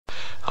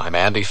I'm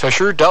Andy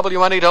Fisher,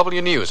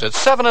 WNEW News. It's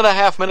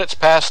 7.5 minutes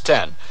past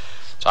 10.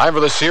 Time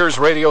for the Sears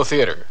Radio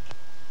Theater.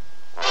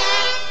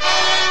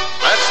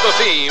 That's the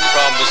theme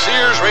from the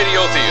Sears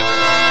Radio Theater.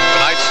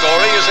 Tonight's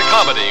story is a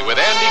comedy with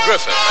Andy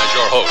Griffith as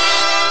your host.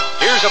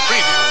 Here's a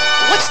preview.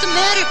 What's the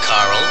matter,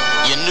 Carl?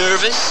 You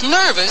nervous?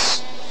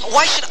 Nervous?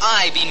 Why should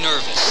I be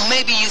nervous? Well,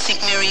 maybe you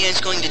think Marianne's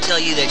going to tell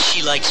you that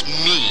she likes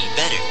me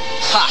better.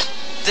 Ha!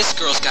 This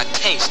girl's got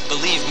taste,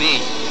 believe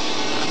me.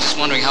 I'm just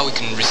wondering how we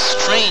can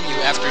restrain you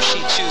after she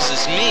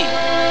chooses me.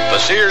 The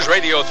Sears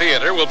Radio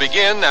Theater will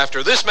begin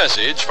after this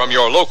message from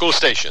your local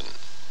station.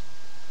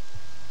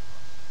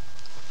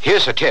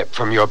 Here's a tip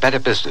from your Better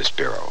Business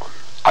Bureau.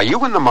 Are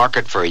you in the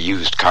market for a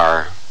used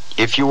car?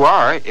 If you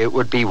are, it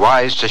would be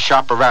wise to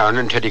shop around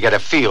until you get a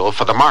feel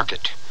for the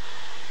market.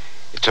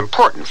 It's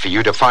important for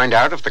you to find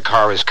out if the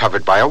car is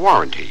covered by a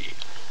warranty.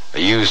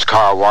 A used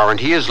car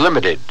warranty is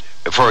limited.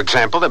 For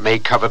example, it may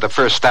cover the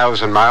first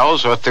 1,000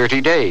 miles or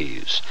 30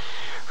 days.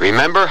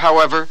 Remember,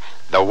 however,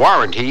 the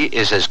warranty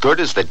is as good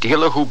as the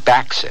dealer who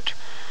backs it.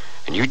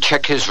 And you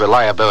check his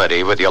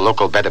reliability with your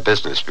local Better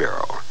Business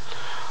Bureau.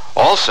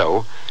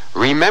 Also,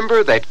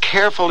 remember that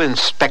careful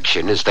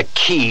inspection is the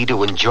key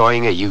to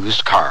enjoying a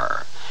used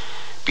car.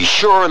 Be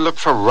sure and look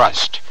for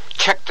rust.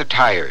 Check the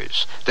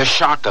tires, the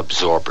shock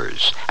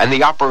absorbers, and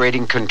the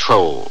operating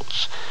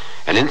controls.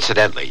 And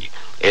incidentally,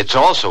 it's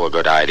also a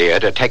good idea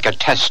to take a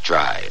test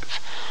drive.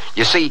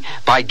 You see,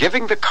 by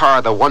giving the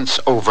car the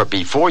once-over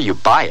before you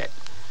buy it,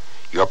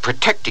 you're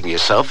protecting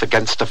yourself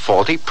against a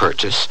faulty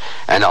purchase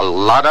and a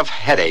lot of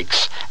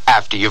headaches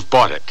after you've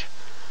bought it.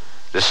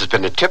 This has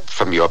been a tip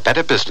from your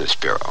Better Business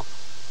Bureau.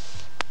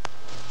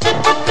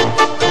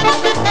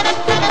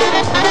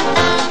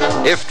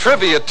 If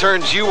trivia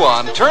turns you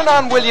on, turn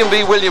on William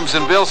B. Williams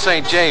and Bill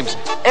St. James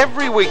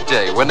every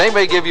weekday when they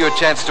may give you a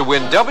chance to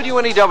win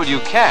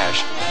WNEW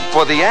cash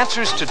for the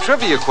answers to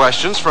trivia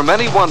questions from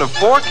any one of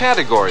 4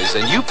 categories,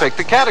 and you pick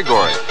the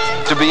category.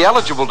 To be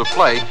eligible to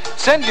play,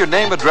 send your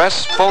name,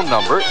 address, phone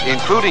number,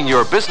 including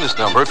your business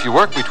number if you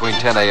work between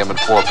 10 a.m. and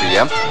 4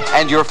 p.m.,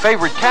 and your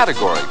favorite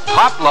category,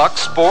 potluck,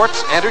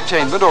 sports,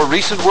 entertainment, or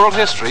recent world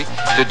history,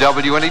 to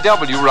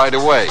WNEW right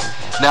away.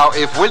 Now,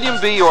 if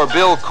William B. or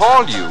Bill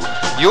call you,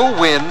 you'll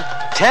win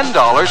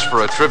 $10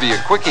 for a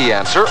Trivia Quickie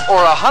answer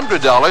or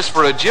 $100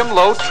 for a Jim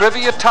Lowe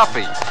Trivia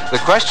Toughie. The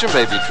question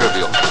may be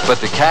trivial,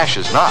 but the cash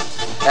is not.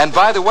 And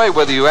by the way,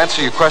 whether you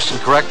answer your question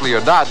correctly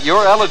or not,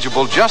 you're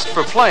eligible just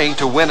for playing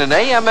to win an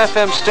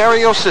AM/FM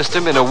stereo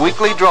system in a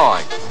weekly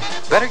drawing.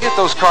 Better get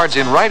those cards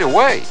in right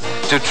away.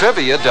 To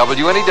Trivia,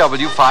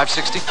 WNEW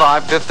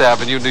 565 5th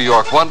Avenue, New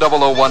York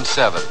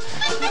 10017.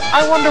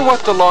 I wonder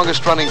what the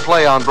longest-running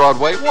play on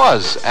Broadway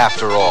was,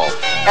 after all.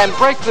 And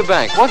Break the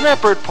Bank, wasn't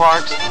that Bert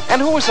Parks?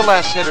 And who was the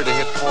last hitter to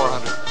hit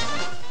 400?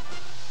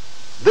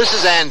 This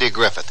is Andy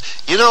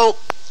Griffith. You know,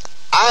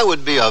 I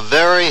would be a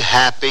very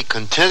happy,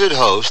 contented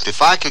host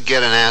if I could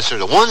get an answer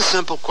to one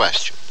simple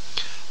question.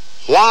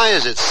 Why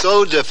is it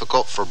so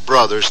difficult for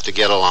brothers to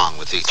get along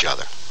with each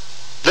other?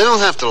 They don't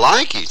have to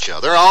like each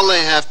other. All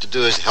they have to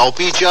do is help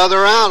each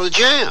other out with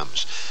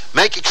jams.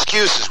 Make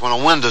excuses when a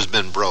window's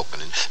been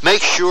broken, and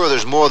make sure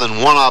there's more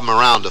than one of them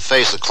around to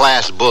face a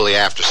class bully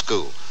after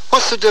school.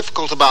 What's so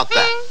difficult about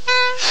that?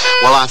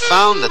 Well, I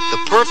found that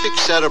the perfect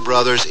set of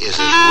brothers is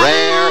as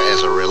rare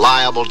as a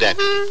reliable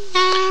deputy.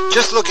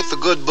 Just look at the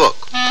good book.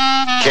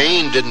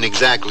 Cain didn't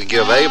exactly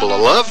give Abel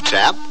a love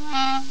tap.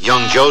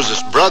 Young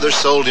Joseph's brothers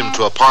sold him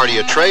to a party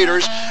of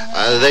traders.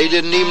 They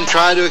didn't even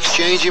try to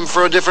exchange him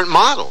for a different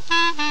model.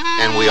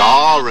 And we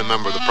all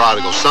remember the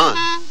prodigal son.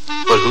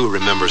 But who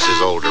remembers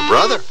his older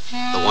brother?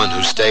 The one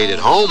who stayed at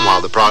home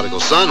while the prodigal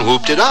son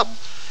whooped it up.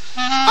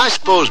 I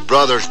suppose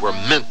brothers were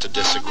meant to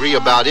disagree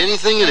about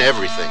anything and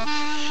everything.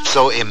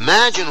 So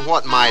imagine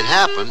what might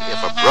happen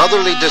if a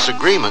brotherly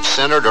disagreement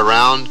centered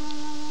around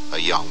a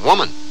young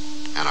woman,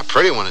 and a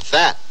pretty one at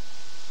that.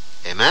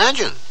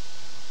 Imagine,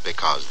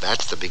 because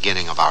that's the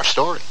beginning of our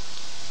story.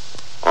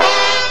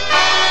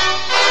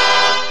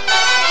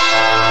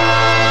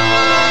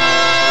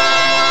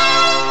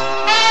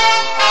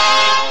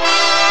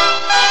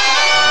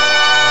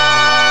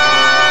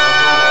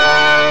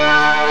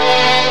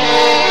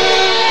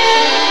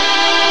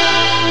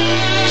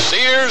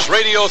 Sears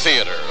Radio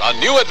Theater, a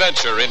new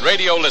adventure in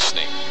radio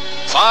listening.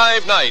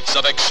 5 nights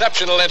of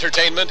exceptional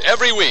entertainment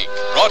every week,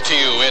 brought to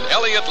you in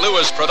Elliott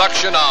Lewis'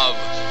 production of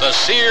the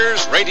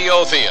Sears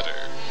Radio Theater.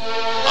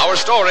 Our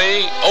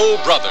story, Oh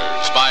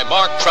Brothers, by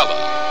Mark Trella.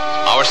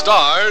 Our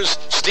stars,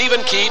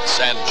 Stephen Keats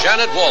and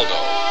Janet Waldo.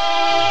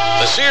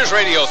 The Sears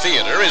Radio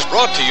Theater is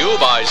brought to you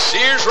by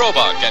Sears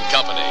Roebuck and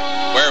Company,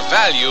 where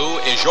value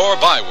is your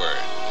byword.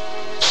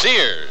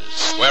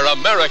 Sears, where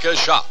America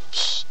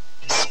shops.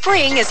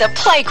 Spring is a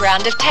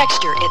playground of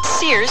texture at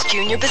Sears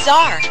Junior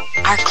Bazaar.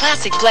 Our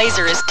classic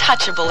blazer is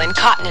touchable in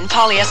cotton and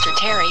polyester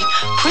terry.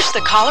 Push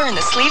the collar and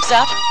the sleeves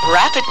up,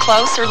 wrap it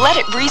close, or let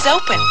it breeze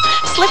open.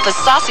 Slip a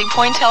saucy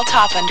pointelle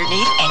top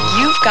underneath, and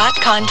you've got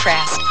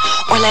contrast.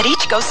 Or let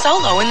each go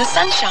solo in the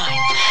sunshine.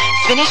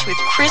 Finish with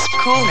crisp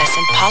coolness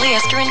in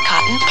polyester and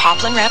cotton,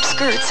 poplin wrap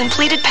skirts, and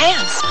pleated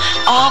pants.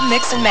 All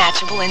mix and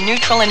matchable in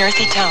neutral and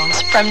earthy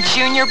tones from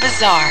Junior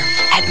Bazaar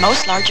at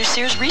most larger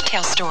Sears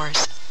retail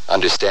stores.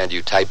 Understand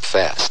you type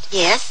fast.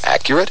 Yes.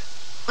 Accurate?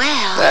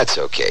 Well... That's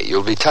okay.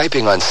 You'll be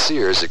typing on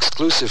Sears'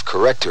 exclusive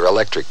Corrector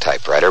electric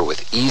typewriter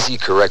with easy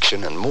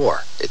correction and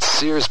more. It's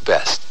Sears'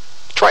 best.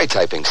 Try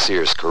typing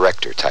Sears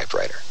Corrector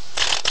typewriter.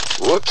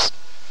 Whoops.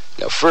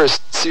 Now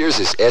first, Sears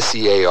is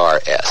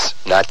S-E-A-R-S,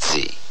 not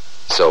Z.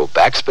 So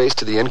backspace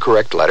to the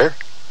incorrect letter.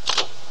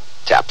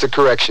 Tap the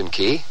correction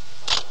key.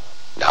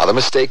 Now the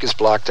mistake is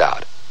blocked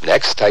out.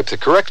 Next, type the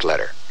correct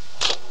letter.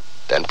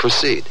 Then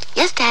proceed.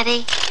 Yes,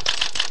 Daddy.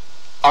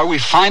 Are we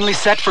finally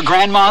set for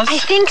Grandma's? I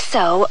think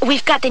so.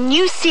 We've got the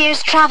new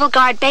Sears Travel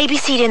Guard baby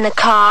seat in the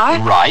car.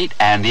 Right,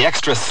 and the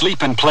extra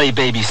sleep and play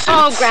baby suits.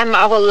 Oh,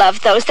 Grandma will love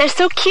those. They're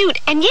so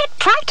cute and yet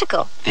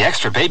practical. The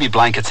extra baby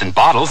blankets and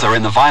bottles are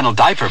in the vinyl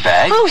diaper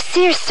bag. Oh,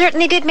 Sears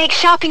certainly did make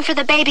shopping for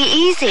the baby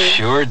easy.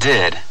 Sure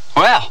did.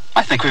 Well,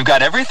 I think we've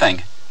got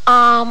everything.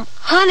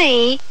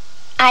 Honey,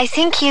 I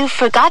think you've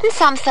forgotten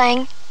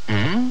something.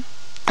 Hmm?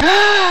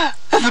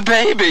 The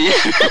baby.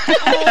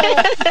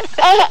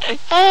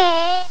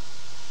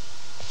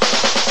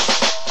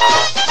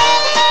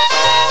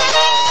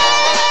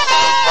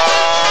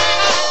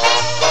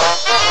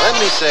 Let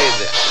me say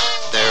this.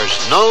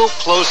 There's no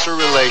closer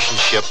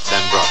relationship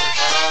than brothers,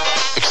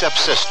 except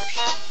sisters,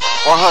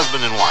 or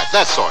husband and wife,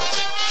 that sort of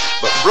thing.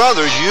 But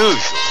brothers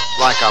usually,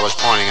 like I was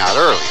pointing out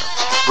earlier,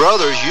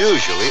 brothers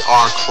usually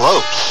are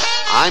close.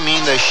 I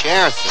mean, they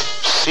share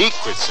things,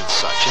 secrets and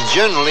such, and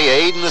generally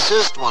aid and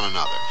assist one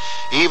another.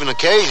 Even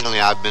occasionally,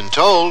 I've been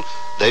told,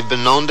 they've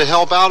been known to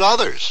help out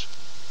others.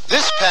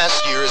 This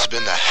past year has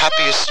been the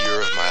happiest year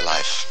of my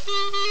life.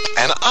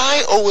 And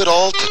I owe it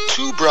all to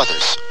two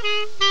brothers,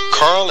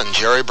 Carl and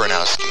Jerry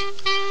Bernowski.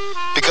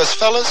 Because,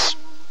 fellas,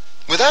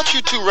 without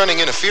you two running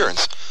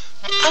interference,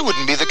 I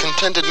wouldn't be the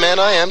contented man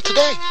I am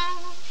today.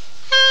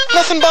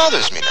 Nothing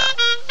bothers me now.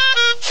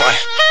 Why,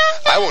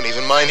 I won't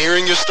even mind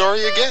hearing your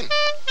story again.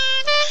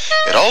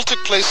 It all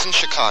took place in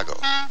Chicago,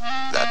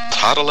 that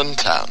toddling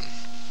town.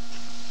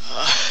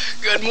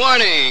 Good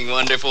morning,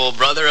 wonderful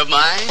brother of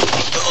mine.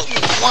 Oh,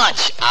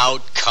 watch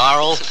out,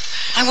 Carl.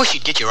 I wish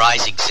you'd get your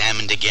eyes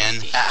examined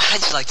again.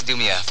 How'd you like to do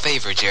me a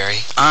favor, Jerry?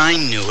 I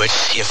knew it.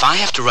 If I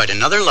have to write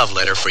another love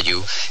letter for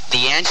you,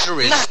 the answer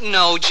is...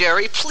 No,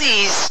 Jerry,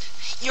 please.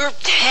 Your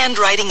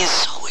handwriting is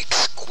so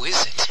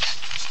exquisite.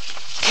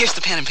 Here's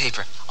the pen and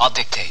paper. I'll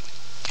dictate.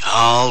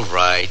 All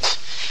right.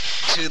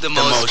 To the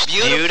most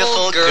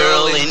beautiful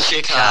girl in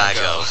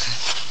Chicago.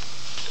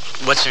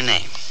 What's her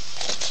name?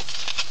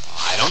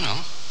 I don't know.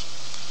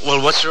 Well,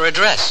 what's her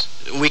address?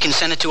 We can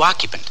send it to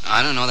occupant.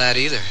 I don't know that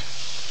either.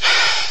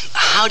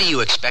 How do you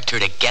expect her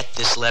to get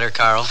this letter,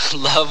 Carl?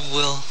 Love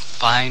will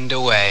find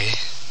a way.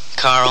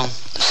 Carl,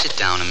 sit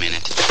down a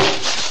minute.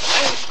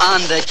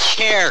 On the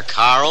chair,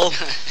 Carl.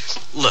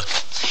 Look,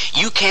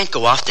 you can't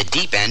go off the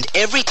deep end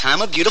every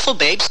time a beautiful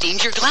babe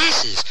steams your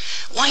glasses.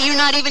 Why, you're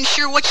not even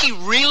sure what she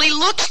really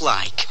looks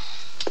like.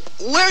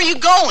 Where are you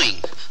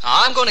going?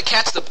 I'm going to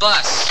catch the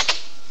bus.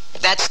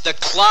 That's the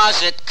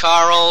closet,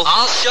 Carl.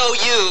 I'll show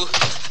you.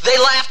 They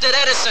laughed at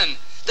Edison.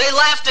 They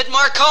laughed at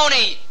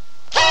Marconi.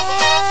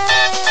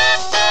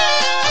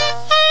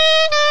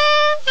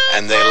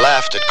 And they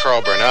laughed at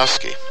Carl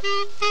Bernowski.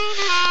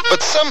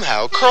 But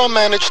somehow, Carl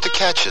managed to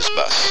catch his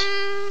bus.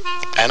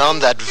 And on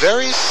that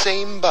very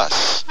same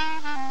bus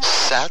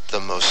sat the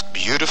most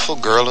beautiful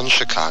girl in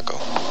Chicago.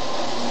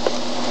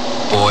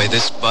 Boy,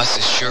 this bus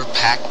is sure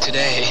packed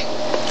today.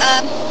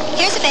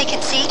 Here's a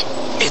vacant seat.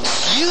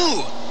 It's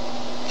you!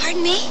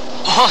 Pardon me?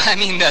 Oh, I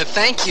mean,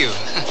 thank you.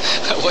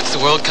 What's the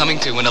world coming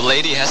to when a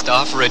lady has to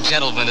offer a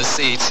gentleman a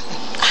seat?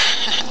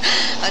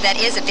 Oh, that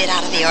is a bit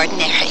out of the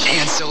ordinary.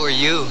 And so are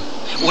you.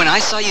 When I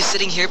saw you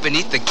sitting here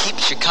beneath the Keep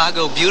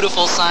Chicago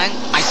Beautiful sign,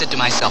 I said to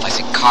myself,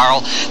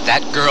 Carl,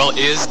 that girl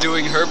is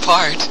doing her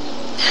part.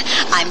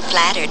 I'm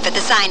flattered, but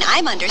the sign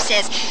I'm under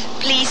says,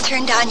 please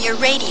turn down your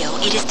radio.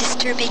 It is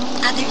disturbing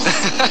others.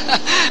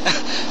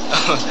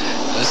 Oh,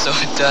 so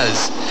it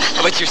does.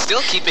 But you're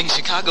still keeping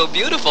Chicago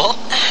beautiful.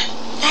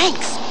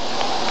 Thanks.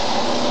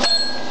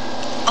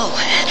 Oh,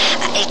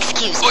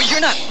 excuse me. Oh,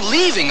 you're not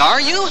leaving, are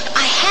you?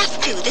 I have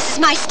to. This is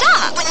my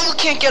stop. But you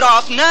can't get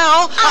off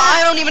now. I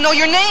don't even know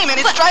your name, and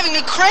it's driving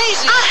me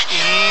crazy.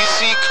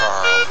 Easy,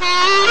 Carl.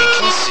 We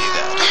can see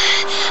that.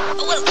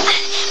 Well,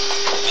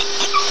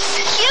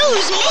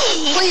 excuse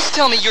me. Please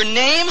tell me your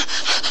name.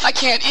 I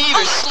can't eat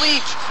or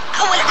sleep.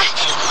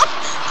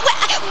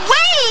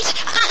 Wait!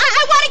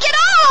 I want to get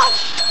off!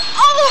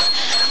 Oh!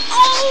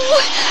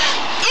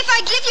 If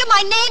I give you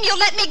my name, you'll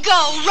let me go,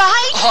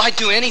 right? Oh, I'd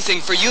do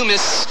anything for you,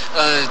 Miss...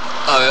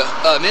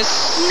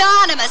 Miss...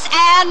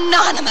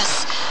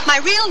 Anonymous. My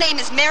real name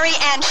is Mary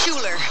Ann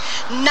Schuler.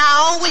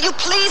 Now, will you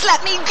please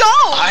let me go?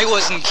 I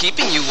wasn't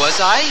keeping you, was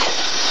I?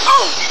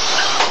 Oh!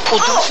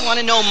 Well, don't you want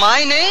to know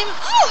my name?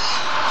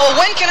 Well,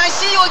 when can I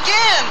see you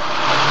again?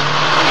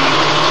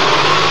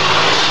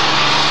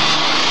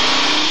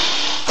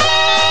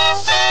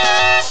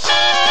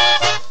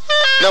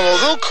 Now,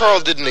 although Carl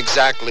didn't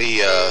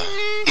exactly,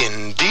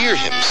 endear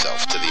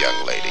himself to the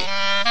young lady,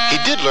 he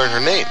did learn her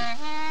name.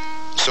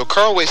 So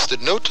Carl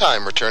wasted no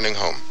time returning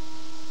home.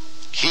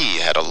 He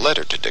had a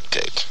letter to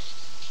dictate.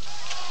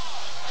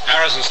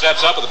 Harrison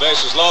steps up with the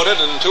bases loaded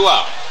and 2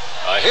 out.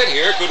 A hit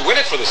here could win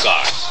it for the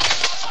Sox.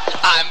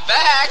 I'm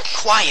back.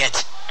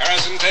 Quiet.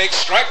 Harrison takes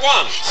strike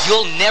 1.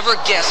 You'll never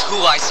guess who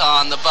I saw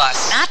on the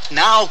bus. Not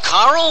now,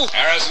 Carl.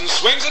 Harrison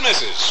swings and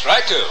misses.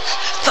 Strike 2.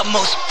 The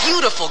most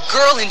beautiful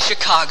girl in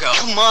Chicago.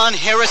 Come on,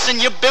 Harrison,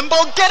 you bimbo.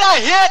 Get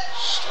a hit.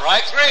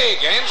 Strike 3.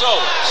 Game's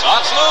over.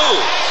 Sox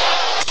lose.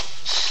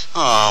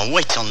 Oh,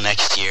 wait till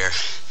next year.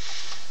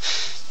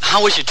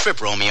 How was your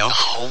trip, Romeo?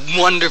 Oh,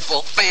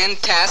 wonderful,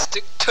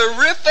 fantastic,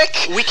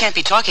 terrific. We can't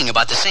be talking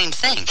about the same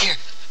thing. Here,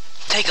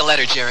 take a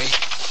letter, Jerry.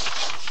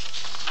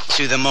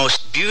 To the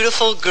most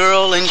beautiful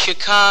girl in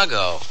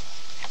Chicago.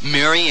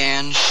 Mary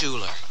Ann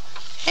Schuler.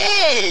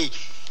 Hey,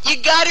 you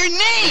got her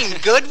name.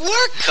 Good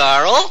work,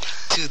 Carl.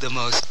 To the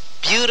most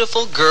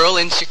beautiful girl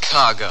in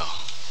Chicago.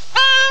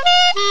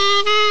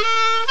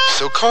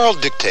 So Carl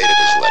dictated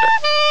his letter.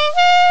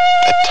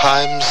 At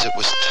times, it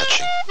was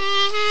touching.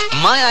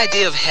 My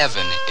idea of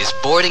heaven is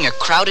boarding a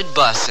crowded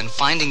bus and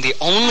finding the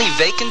only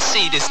vacant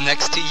seat is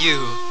next to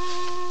you.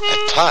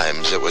 At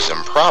times, it was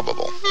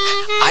improbable.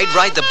 I'd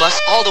ride the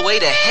bus all the way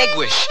to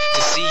Hegwish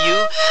to see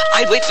you.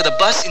 I'd wait for the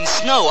bus in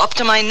snow up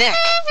to my neck.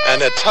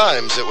 And at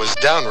times, it was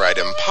downright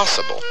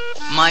impossible.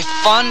 My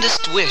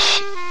fondest wish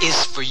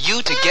is for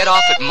you to get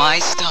off at my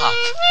stop.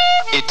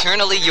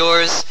 Eternally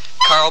yours,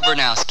 Carl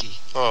Bernowski.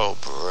 Oh,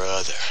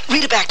 brother.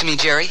 Read it back to me,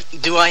 Jerry.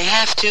 Do I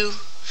have to?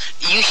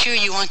 You sure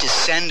you want to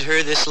send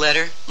her this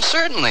letter?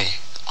 Certainly.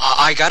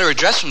 I got her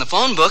address from the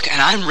phone book,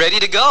 and I'm ready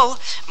to go.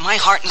 My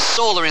heart and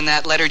soul are in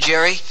that letter,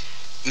 Jerry.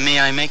 May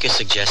I make a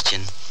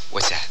suggestion?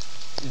 What's that?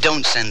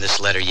 Don't send this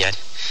letter yet.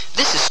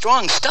 This is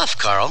strong stuff,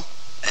 Carl.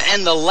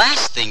 And the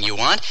last thing you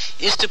want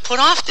is to put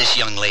off this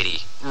young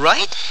lady,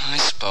 right? I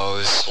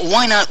suppose.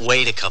 Why not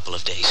wait a couple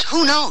of days?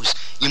 Who knows?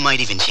 You might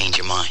even change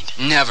your mind.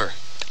 Never.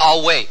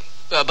 I'll wait.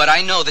 But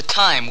I know the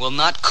time will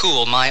not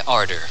cool my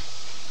ardor.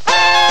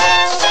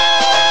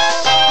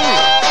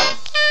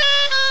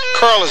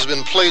 Carl has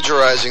been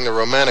plagiarizing the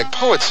Romantic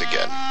poets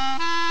again.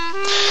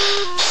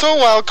 So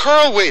while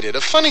Carl waited,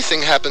 a funny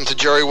thing happened to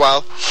Jerry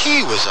while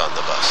he was on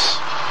the bus.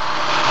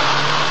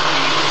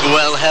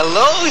 Well,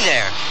 hello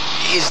there.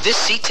 Is this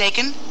seat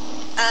taken?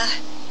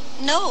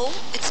 No,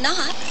 it's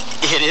not.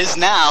 It is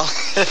now.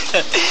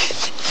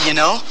 You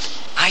know,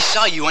 I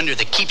saw you under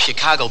the Keep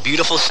Chicago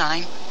Beautiful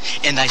sign,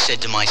 and I said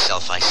to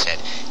myself,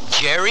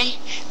 Jerry,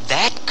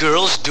 that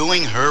girl's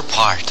doing her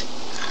part.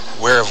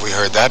 Where have we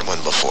heard that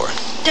one before?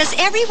 Does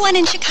everyone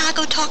in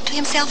Chicago talk to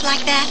himself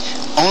like that?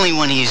 Only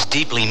when he is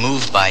deeply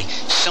moved by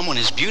someone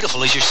as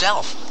beautiful as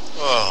yourself.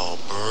 Oh,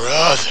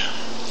 brother.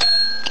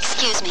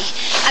 Excuse me.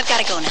 I've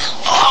got to go now.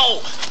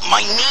 Oh,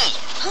 my knee.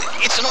 Huh?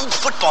 It's an old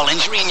football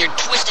injury, and you're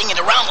twisting it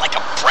around like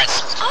a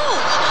pretzel.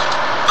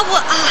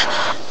 Well,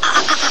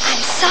 I'm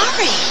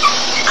sorry.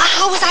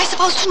 How was I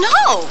supposed to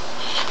know?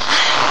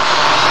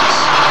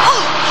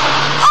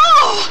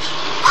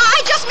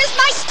 I just missed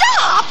my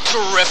stop.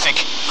 Terrific.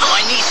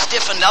 My knee's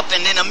stiffened up,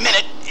 and in a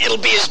minute, it'll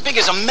be as big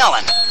as a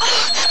melon.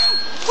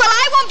 Well,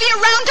 I won't be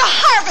around to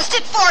harvest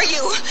it for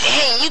you.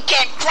 Hey, you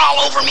can't crawl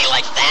over me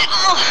like that.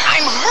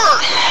 I'm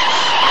hurt.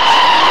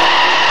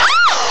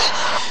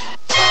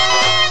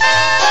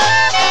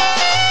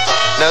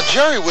 Now,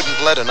 Jerry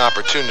wouldn't let an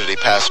opportunity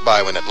pass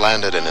by when it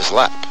landed in his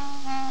lap,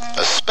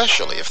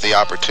 especially if the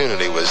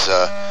opportunity was,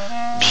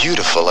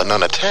 beautiful and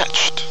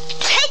unattached.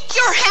 Take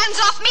your hands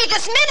off me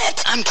this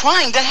minute. I'm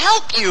trying to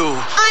help you.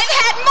 I've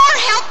had more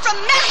help from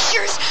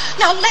mashers.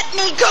 Now let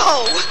me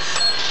go.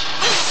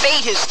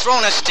 Fate has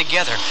thrown us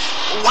together.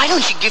 Why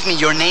don't you give me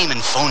your name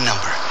and phone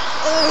number?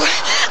 Oh,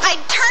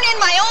 I'd turn in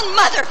my own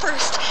mother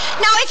first.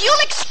 Now, if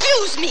you'll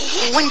excuse me.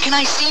 When can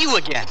I see you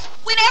again?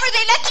 Whenever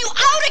they let you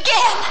out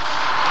again.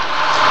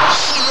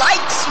 She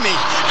likes me.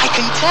 I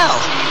can tell.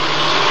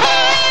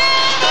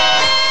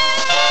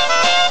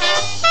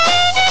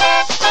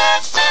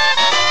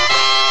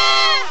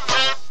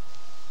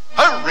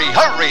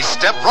 Hurry,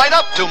 step right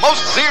up to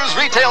most Sears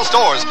retail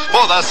stores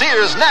for the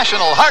Sears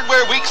National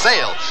Hardware Week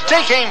sale.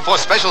 Take aim for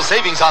special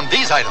savings on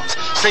these items.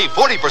 Save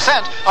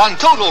 40% on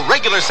total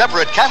regular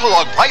separate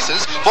catalog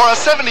prices for a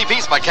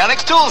 70-piece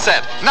mechanics tool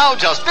set, now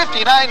just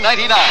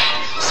 $59.99.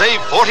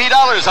 Save $40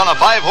 on a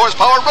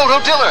 5-horsepower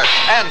rototiller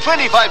and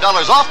 $25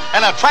 off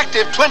an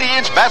attractive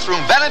 20-inch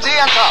bathroom vanity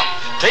and top.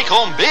 Take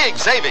home big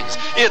savings.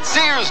 It's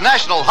Sears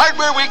National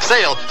Hardware Week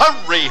sale.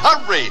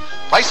 Hurry.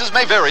 Prices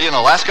may vary in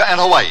Alaska and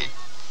Hawaii.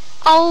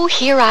 Oh,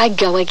 here I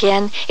go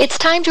again. It's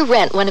time to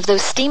rent one of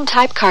those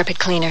steam-type carpet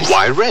cleaners.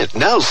 Why rent?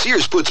 Now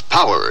Sears puts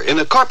power in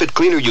a carpet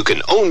cleaner you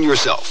can own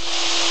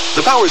yourself.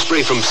 The Power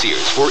Spray from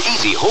Sears for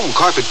easy home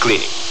carpet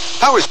cleaning.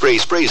 Power Spray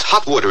sprays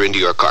hot water into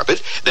your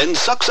carpet, then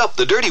sucks up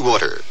the dirty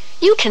water.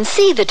 You can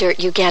see the dirt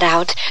you get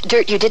out.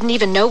 Dirt you didn't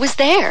even know was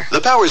there.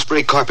 The Power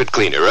Spray Carpet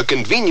Cleaner, a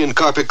convenient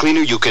carpet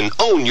cleaner you can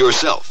own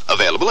yourself.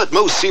 Available at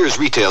most Sears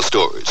retail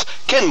stores.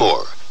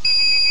 Kenmore.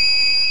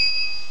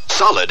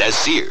 Solid as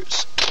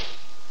Sears.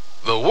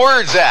 The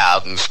word's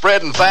out and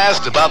spreading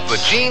fast about the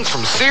jeans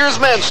from Sears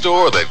Men's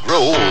Store that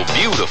grow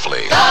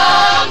beautifully.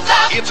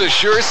 It's a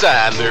sure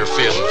sign they're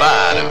feeling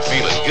fine and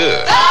feeling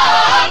good.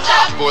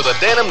 For the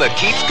denim that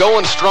keeps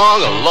going strong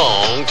a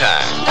long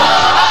time.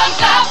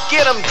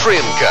 Get them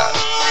trim cut,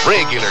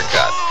 regular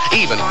cut,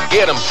 even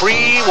get them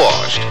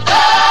pre-washed.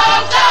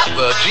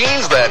 The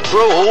jeans that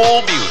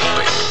grow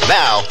beautifully.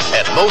 Now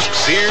at most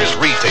Sears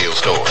retail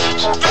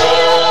stores.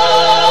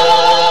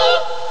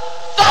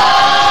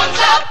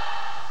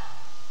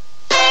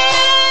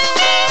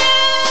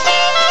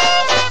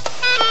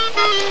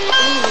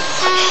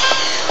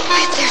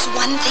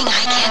 One thing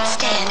I can't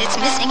stand, it's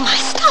missing my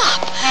stop.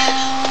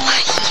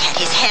 Why, he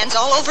had his hands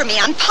all over me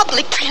on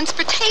public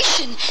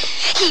transportation.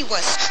 He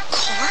was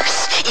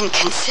coarse,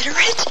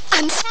 inconsiderate,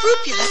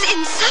 unscrupulous,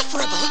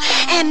 insufferable,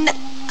 and,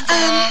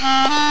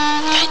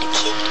 kind of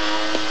cute.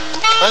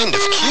 Kind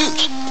of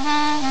cute?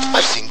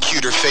 I've seen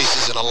cuter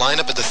faces in a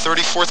lineup at the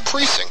 34th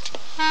Precinct.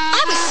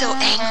 I was so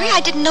angry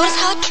I didn't notice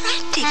how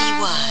attractive he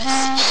was.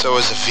 So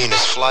is a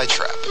Venus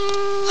flytrap.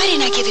 Why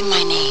didn't I give him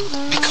my name?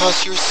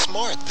 Because you're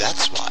smart,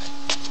 that's why.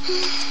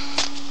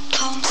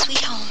 Home, sweet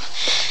home.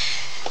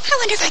 I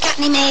wonder if I got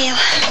any mail.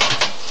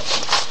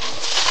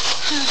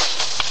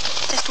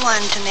 Just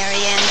one to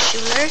Marianne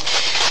Schuler.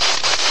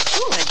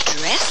 Who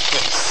addressed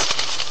this?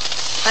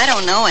 I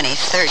don't know any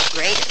third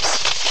graders.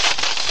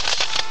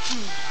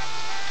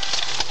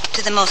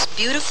 To the most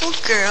beautiful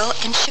girl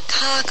in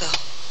Chicago.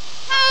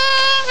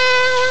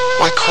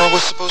 Why, Carl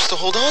was supposed to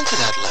hold on to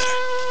that letter.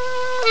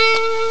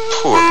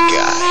 Poor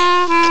guy.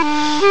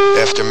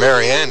 After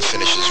Marianne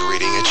finishes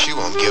reading it, she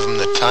won't give him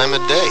the time of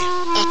day.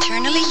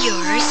 Eternally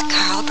yours,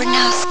 Carl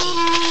Bernowski.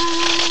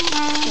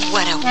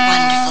 What a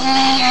wonderful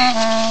letter.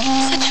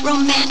 Such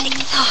romantic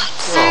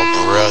thoughts. Oh,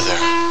 brother.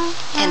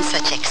 And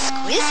such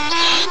exquisite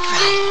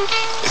handwriting.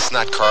 It's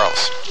not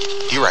Carl's.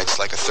 He writes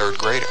like a third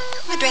grader.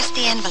 Who addressed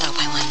the envelope,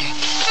 I wonder?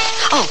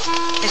 Oh,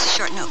 there's a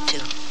short note,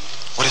 too.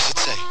 What does it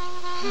say?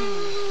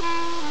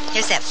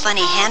 Here's that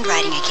funny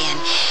handwriting again.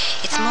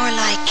 It's more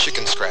like...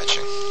 Chicken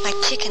scratching. Like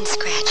chicken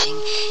scratching.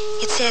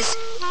 It says,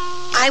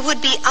 I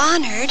would be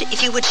honored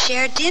if you would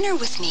share dinner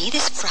with me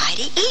this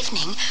Friday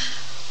evening.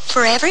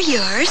 Forever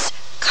yours,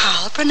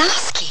 Carl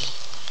Bronowski.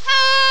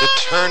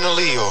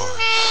 Eternally yours.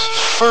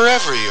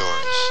 Forever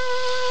yours.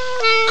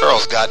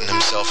 Carl's gotten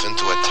himself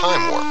into a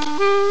time warp.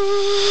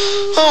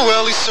 Oh,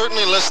 well, he's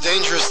certainly less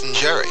dangerous than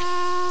Jerry.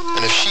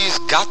 And if she's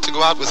got to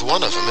go out with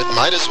one of them, it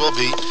might as well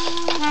be...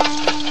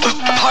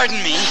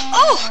 Pardon me.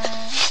 Oh,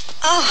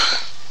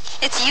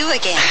 it's you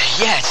again.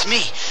 Yeah, it's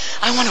me.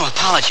 I want to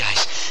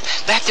apologize.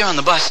 Back there on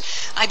the bus,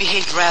 I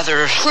behaved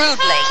rather...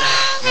 crudely.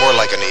 More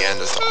like a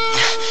Neanderthal.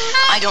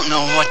 I don't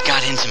know what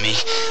got into me,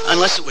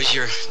 unless it was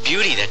your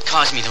beauty that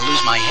caused me to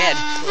lose my head.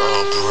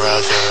 Oh,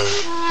 brother.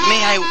 May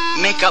I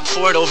make up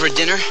for it over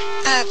dinner?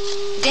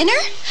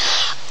 Dinner?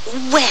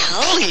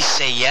 Well... Please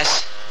say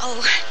yes. Oh,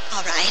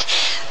 all right.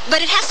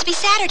 But it has to be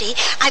Saturday.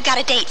 I've got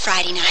a date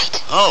Friday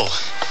night. Oh.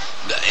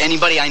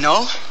 Anybody I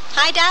know?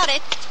 I doubt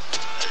it.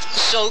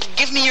 So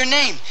give me your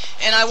name,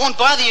 and I won't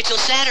bother you till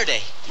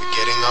Saturday. You're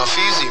getting off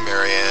easy,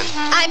 Marianne.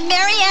 I'm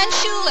Marianne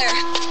Schuler.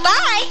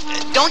 Bye.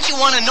 Don't you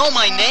want to know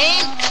my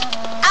name?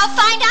 I'll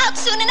find out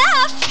soon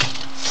enough.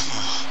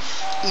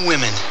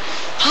 Women,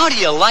 how do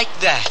you like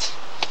that?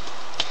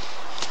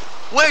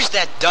 Where's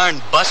that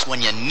darn bus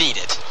when you need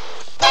it?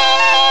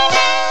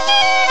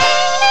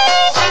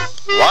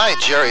 Why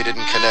Jerry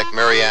didn't connect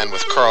Marianne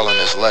with Carl in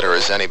his letter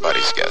is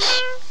anybody's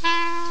guess.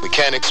 We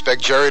can't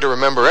expect Jerry to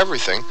remember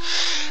everything.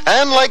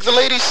 And like the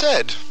lady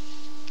said,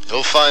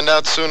 he'll find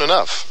out soon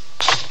enough.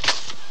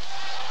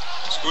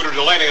 Scooter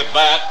Delaney at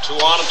bat, 2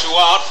 on and 2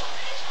 out.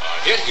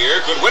 A hit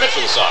here could win it for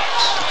the Sox.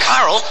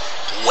 Carl,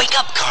 wake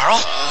up, Carl.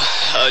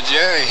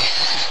 Jerry,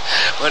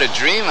 what a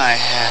dream I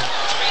had.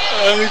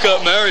 We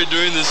got married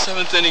during the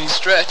 7th inning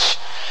stretch,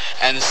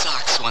 and the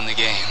Sox won the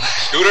game.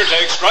 Scooter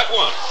takes strike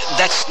 1.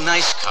 That's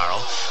nice, Carl.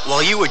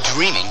 While you were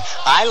dreaming,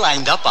 I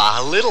lined up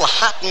a little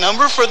hot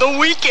number for the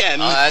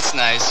weekend. Oh, that's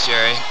nice,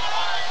 Jerry.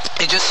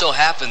 It just so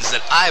happens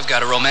that I've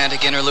got a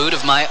romantic interlude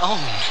of my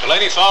own.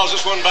 Delaney fouls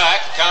this one back.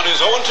 Count is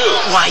 0-2.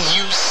 Why,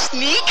 you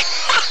sneak.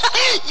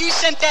 You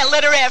sent that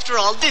letter after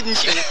all,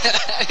 didn't you?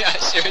 I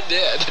sure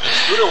did.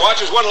 Scooter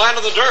watches one line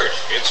of the dirt.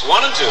 It's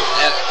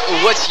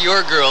 1-2. What's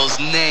your girl's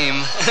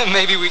name?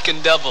 Maybe we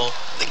can double.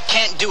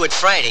 Can't do it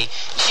Friday.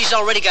 She's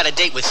already got a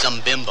date with some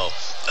bimbo.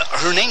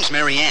 Her name's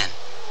Marianne.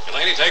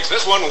 Delaney takes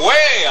this one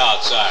way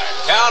outside.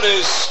 Count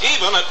is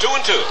even at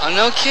 2-2. Oh,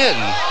 no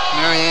kidding.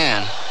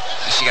 Marianne.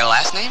 Has she got a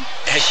last name?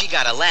 Has she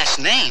got a last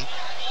name?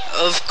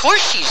 Of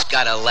course she's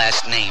got a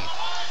last name.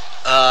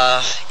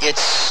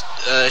 It's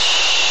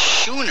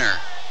Schooner.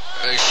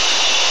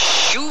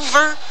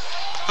 Schuver?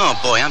 Oh,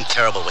 boy, I'm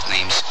terrible with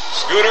names.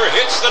 Scooter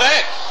hits the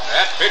deck.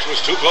 That pitch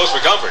was too close for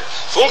comfort.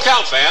 Full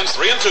count, fans,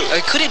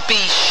 3-2. Could it be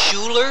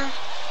Schuler?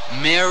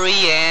 Mary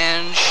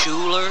Ann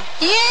Schuler?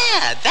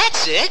 Yeah,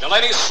 that's it. The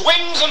lady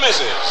swings and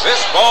misses.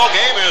 This ball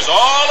game is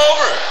all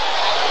over.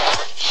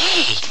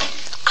 Hey,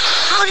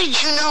 how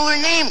did you know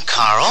her name,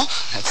 Carl?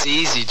 That's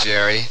easy,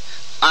 Jerry.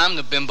 I'm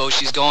the bimbo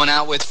she's going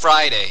out with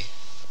Friday.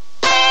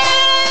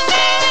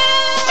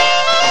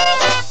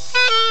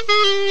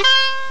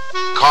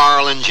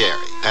 Carl and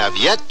Jerry have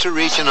yet to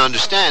reach an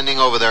understanding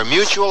over their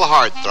mutual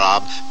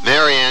heartthrob,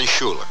 Mary Ann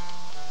Schuler.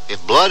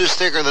 If blood is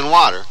thicker than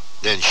water,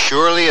 then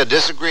surely a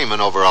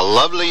disagreement over a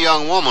lovely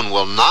young woman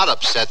will not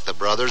upset the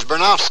brothers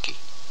Bernowski.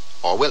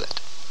 Or will it?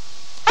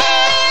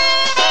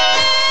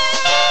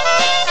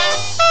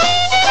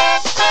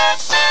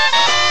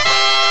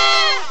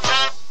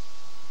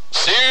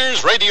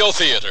 Sears Radio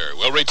Theater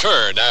will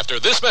return after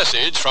this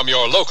message from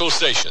your local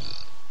station.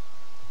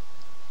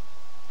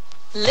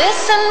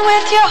 Listen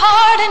with your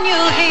heart and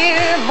you'll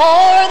hear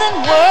more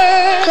than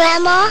words.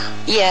 Grandma?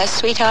 Yes,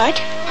 sweetheart?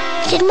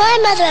 Did my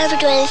mother ever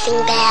do anything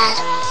bad?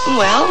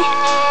 Well,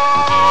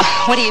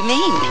 what do you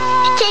mean?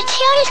 Did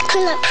she always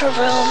clean up her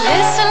room?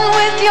 Listen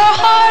with your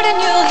heart and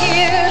you'll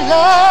hear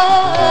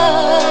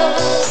love.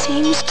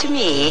 Seems to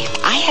me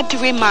I had to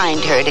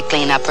remind her to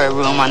clean up her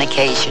room on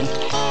occasion.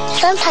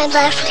 Sometimes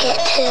I forget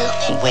too.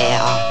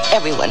 Well,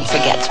 everyone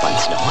forgets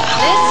once in a while.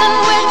 Listen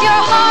with your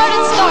heart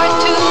and start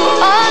to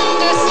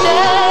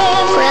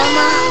understand.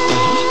 Grandma,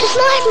 does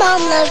my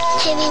mom love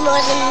Jimmy more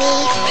than me?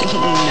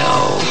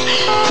 No.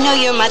 No,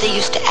 your mother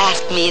used to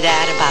ask me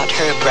that about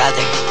her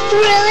brother.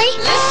 Really?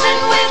 Listen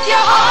with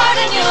your heart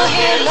and you'll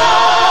hear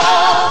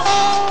love.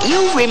 You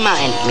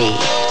remind me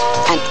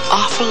an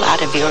awful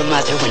lot of your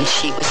mother when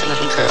she was a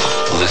little girl.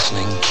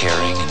 Listening,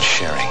 caring, and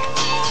sharing.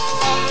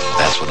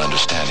 That's what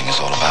understanding is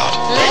all about.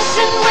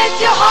 Listen with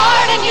your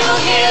heart and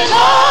you'll hear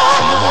love.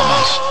 From the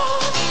Mormons,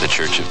 the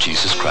Church of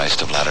Jesus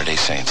Christ of Latter-day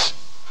Saints.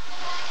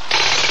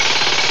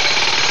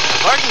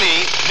 Pardon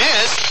me,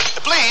 miss,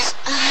 please.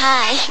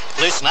 Hi.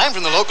 Listen, I'm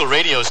from the local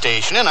radio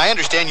station, and I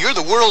understand you're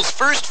the world's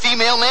first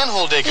female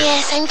manhole digger.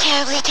 Yes, I'm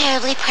terribly,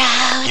 terribly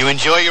proud. You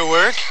enjoy your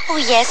work? Oh,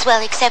 yes,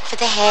 well, except for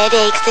the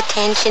headaches, the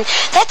tension.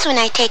 That's when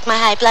I take my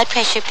high blood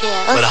pressure pill.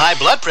 But high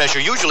blood pressure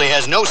usually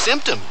has no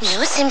symptoms.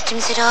 No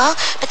symptoms at all,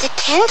 but the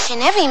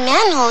tension, every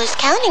manhole is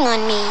counting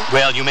on me.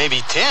 Well, you may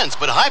be tense,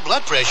 but high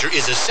blood pressure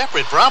is a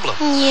separate problem.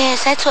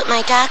 Yes, that's what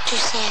my doctor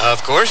said.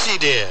 Of course he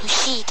did.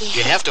 She did.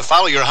 You have to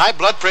follow your high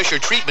blood pressure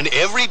treatment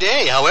every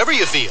day, however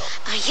you feel.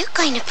 Are you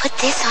going to put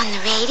this on the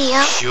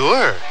radio?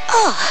 Sure.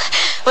 Oh,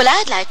 well,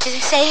 I'd like to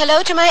say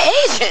hello to my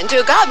agent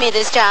who got me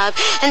this job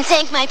and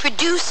thank my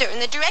producer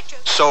and the director.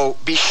 So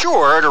be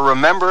sure to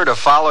remember to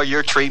follow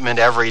your treatment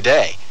every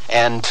day.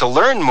 And to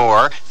learn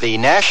more, the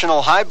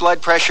National High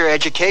Blood Pressure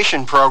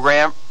Education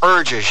Program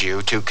urges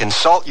you to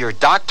consult your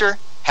doctor,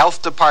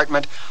 health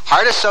department,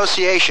 heart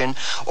association,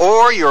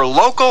 or your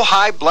local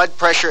high blood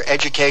pressure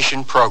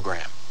education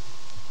program.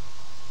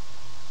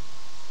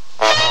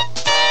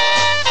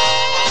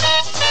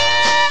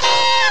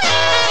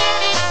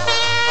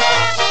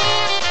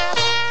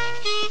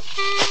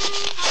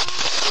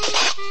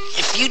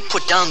 If you'd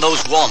put down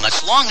those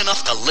walnuts long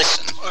enough to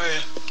listen.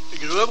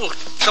 You live with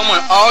someone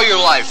all your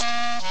life.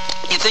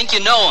 You think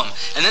you know them,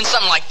 and then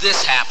something like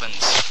this happens.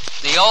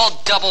 They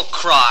all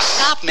double-cross.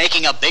 Stop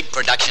making a big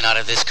production out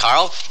of this,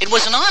 Carl. It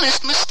was an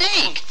honest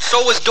mistake.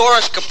 So was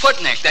Doris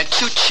Kaputnik, that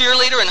cute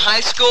cheerleader in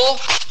high school.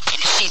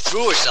 She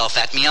threw herself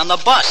at me on the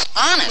bus.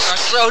 Honest.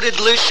 So did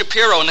Liz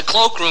Shapiro in the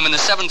cloakroom in the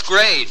 7th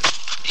grade.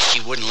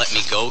 She wouldn't let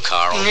me go,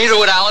 Carl. Neither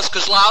would Alice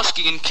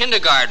Kozlowski in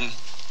kindergarten.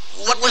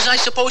 What was I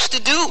supposed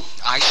to do?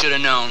 I should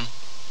have known.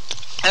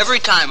 Every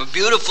time a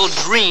beautiful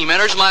dream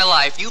enters my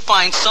life, you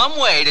find some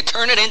way to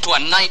turn it into a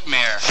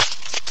nightmare.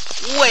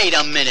 Wait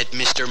a minute,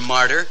 Mr.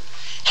 Martyr.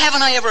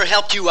 Haven't I ever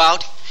helped you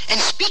out? And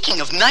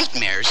speaking of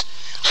nightmares,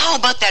 how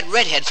about that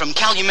redhead from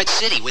Calumet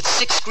City with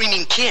 6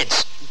 screaming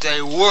kids?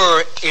 They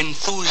were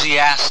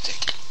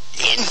enthusiastic.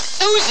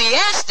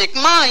 Enthusiastic?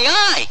 My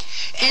eye!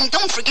 And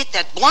don't forget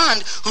that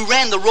blonde who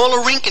ran the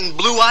roller rink in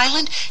Blue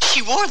Island.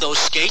 She wore those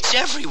skates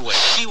everywhere.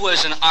 She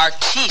was an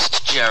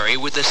artiste, Jerry,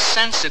 with a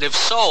sensitive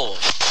soul.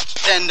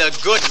 And a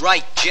good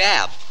right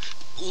jab.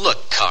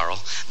 Look, Carl,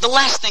 the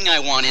last thing I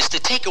want is to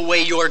take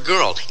away your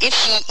girl, if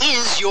she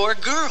is your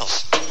girl.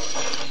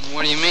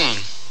 What do you mean?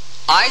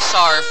 I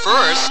saw her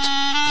first.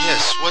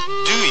 Yes, what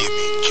do you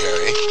mean,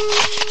 Jerry?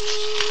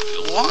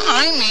 Well,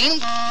 I mean,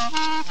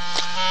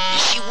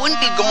 she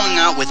wouldn't be going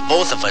out with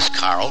both of us,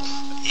 Carl,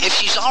 if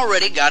she's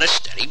already got a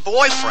steady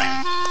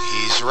boyfriend.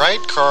 He's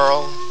right,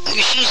 Carl.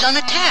 She's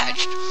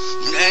unattached,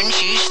 and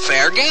she's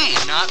fair game.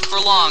 Not for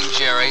long,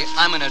 Jerry.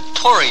 I'm a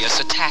notorious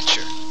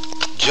attacher.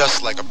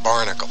 Just like a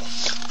barnacle.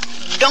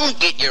 Don't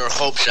get your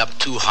hopes up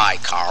too high,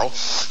 Carl.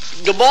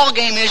 The ball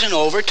game isn't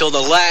over till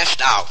the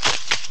last out.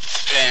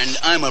 And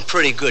I'm a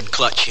pretty good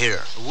clutch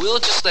hitter. We'll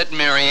just let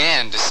Mary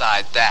Ann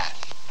decide that.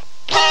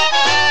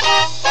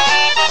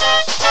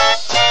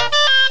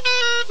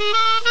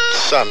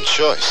 Some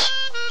choice.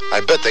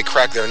 I bet they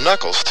crack their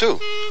knuckles, too.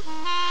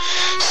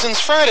 Since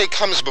Friday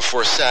comes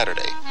before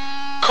Saturday,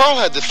 Carl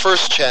had the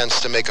first chance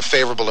to make a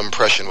favorable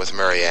impression with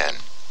Mary Ann.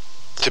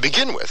 To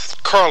begin with,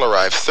 Carl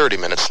arrived 30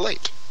 minutes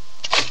late.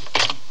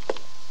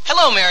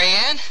 Hello, Mary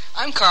Ann.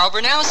 I'm Carl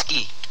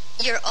Bernowski.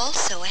 You're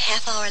also a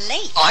half hour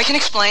late. Oh, I can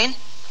explain.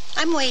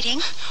 I'm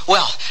waiting.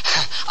 Well,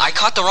 I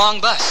caught the wrong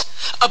bus.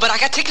 But I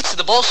got tickets to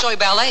the Bolshoi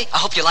Ballet. I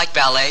hope you like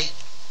ballet.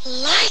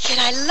 Like it.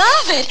 I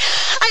love it.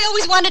 I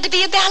always wanted to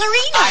be a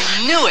ballerina.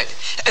 I knew it.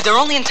 They're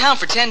only in town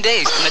for 10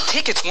 days, and the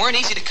tickets weren't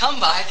easy to come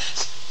by.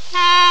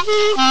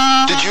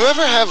 Did you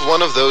ever have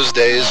one of those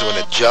days when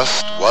it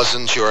just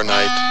wasn't your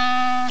night?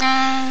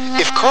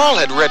 If Carl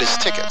had read his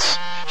tickets,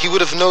 he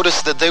would have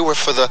noticed that they were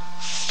for the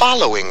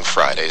following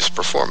Friday's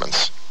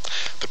performance.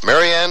 But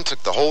Mary Ann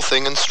took the whole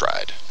thing in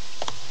stride.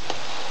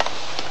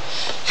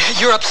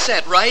 You're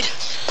upset, right?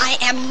 I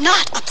am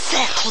not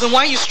upset. Well, then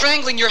why are you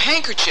strangling your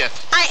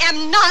handkerchief? I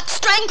am not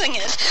strangling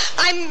it.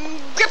 I'm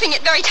gripping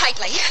it very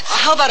tightly.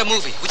 How about a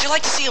movie? Would you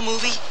like to see a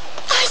movie?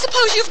 I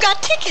suppose you've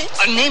got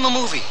tickets. Name a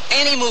movie.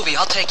 Any movie.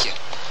 I'll take you.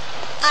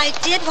 I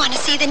did want to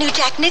see the new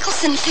Jack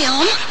Nicholson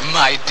film.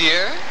 My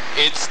dear,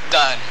 it's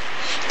done.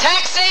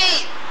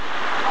 Taxi!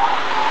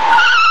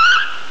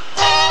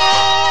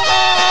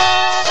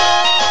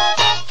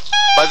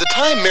 By the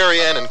time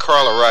Mary Ann and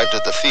Carl arrived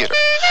at the theater,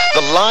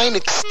 the line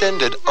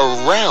extended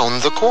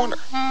around the corner.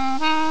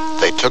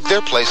 They took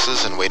their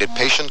places and waited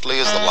patiently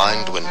as the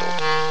line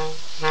dwindled.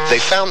 They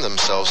found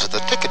themselves at the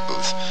ticket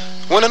booth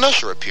when an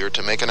usher appeared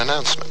to make an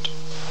announcement.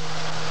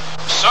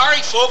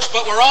 Sorry, folks,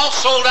 but we're all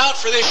sold out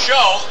for this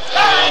show.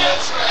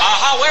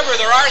 However,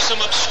 there are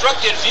some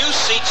obstructed view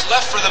seats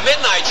left for the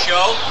midnight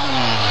show.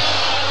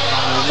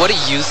 What do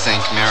you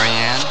think, Mary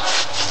Ann?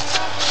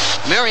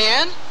 Mary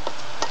Ann?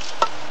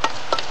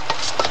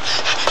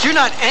 You're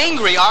not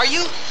angry, are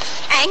you?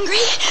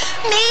 Angry?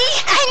 Me?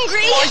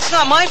 Angry? Well, it's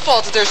not my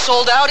fault that they're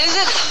sold out, is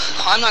it?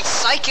 I'm not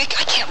psychic.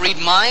 I can't read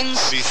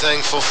minds. Be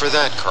thankful for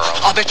that, Carl.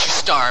 I'll bet you're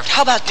starved.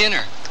 How about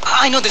dinner?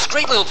 I know this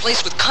great little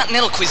place with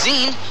continental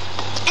cuisine.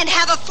 And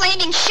have a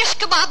flaming shish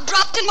kebab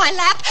dropped in my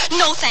lap?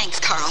 No thanks,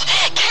 Carl.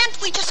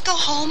 Can't we just go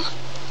home?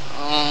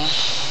 Oh,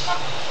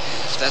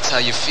 if that's how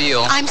you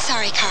feel. I'm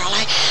sorry, Carl.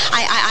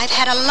 I've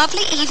had a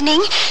lovely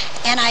evening,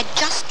 and I'd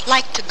just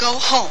like to go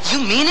home. You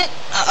mean it?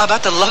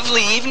 About the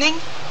lovely evening?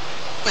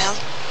 Well,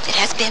 it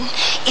has been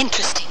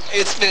interesting.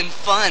 It's been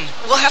fun.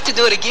 We'll have to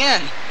do it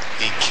again.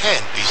 He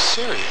can't be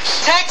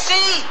serious.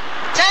 Taxi!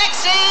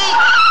 Taxi!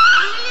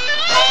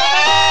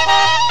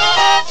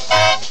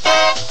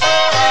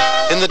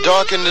 In the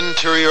darkened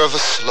interior of a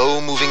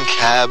slow-moving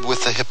cab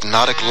with the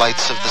hypnotic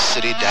lights of the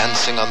city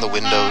dancing on the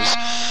windows,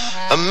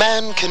 a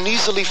man can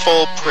easily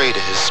fall prey to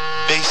his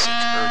basic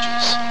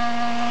urges.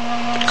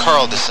 But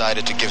Carl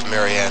decided to give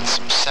Mary Ann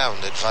some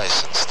sound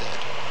advice instead.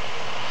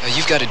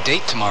 You've got a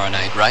date tomorrow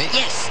night, right?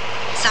 Yes.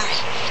 Sorry.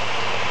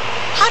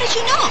 How did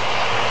you know?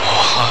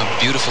 Oh, a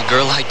beautiful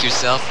girl like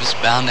yourself is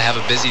bound to have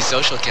a busy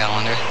social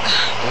calendar.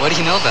 What do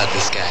you know about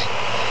this guy?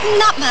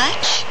 Not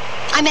much.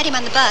 I met him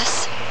on the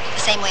bus, the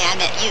same way I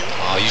met you.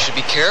 Oh, you should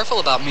be careful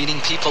about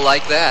meeting people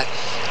like that.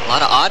 A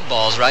lot of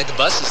oddballs ride the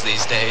buses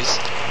these days.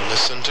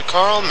 Listen to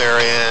Carl,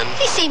 Mary Ann.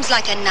 He seems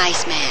like a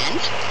nice man.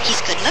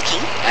 He's good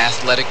looking.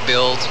 Athletic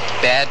build,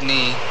 bad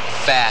knee,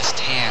 fast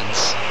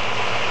hands.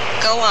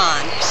 Go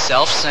on.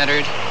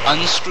 Self-centered,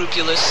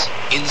 unscrupulous,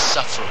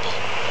 insufferable.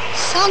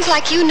 Sounds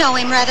like you know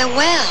him rather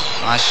well.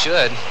 I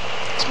should.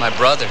 It's my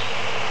brother.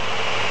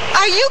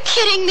 Are you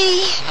kidding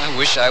me? I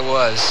wish I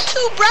was.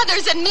 2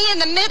 brothers and me in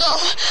the middle.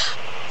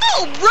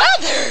 Oh,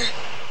 brother!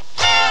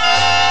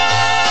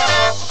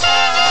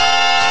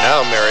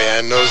 Now Mary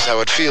Ann knows how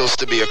it feels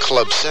to be a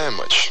club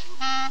sandwich.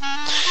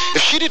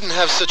 If she didn't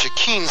have such a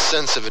keen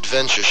sense of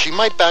adventure, she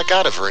might back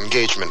out of her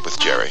engagement with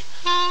Jerry.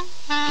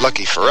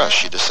 Lucky for us,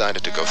 she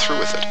decided to go through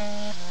with it.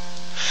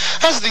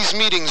 As these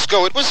meetings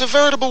go, it was a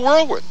veritable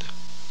whirlwind.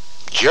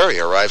 Jerry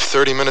arrived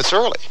 30 minutes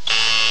early.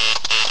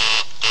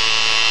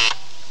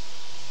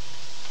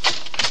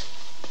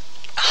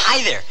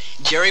 Hi there.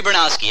 Jerry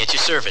Bernowski at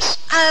your service.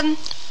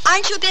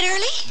 Aren't you a bit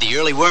early? The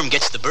early worm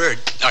gets the bird.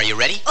 Are you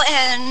ready?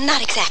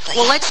 Not exactly.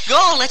 Well, let's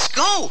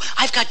go.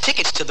 I've got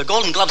tickets to the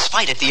Golden Gloves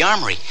fight at the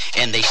Armory,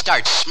 and they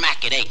start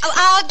smack at 8. Oh,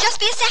 I'll just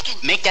be a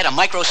second. Make that a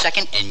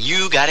microsecond, and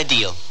you got a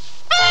deal.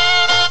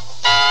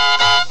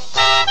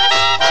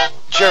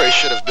 Jerry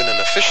should have been an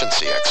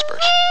efficiency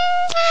expert.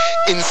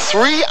 In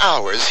 3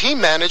 hours, he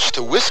managed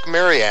to whisk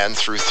Mary Ann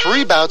through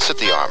 3 bouts at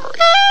the Armory,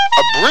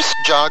 a brisk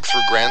jog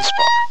through Grants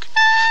Park,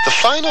 the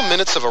final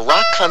minutes of a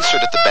rock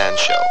concert at the band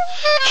shell,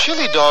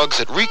 chili dogs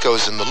at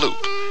Rico's in the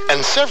Loop,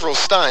 and several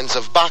steins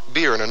of Bach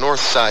beer in a North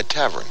Side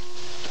tavern.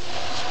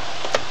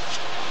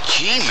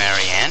 Gee,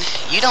 Mary Ann,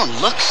 you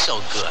don't look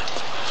so good.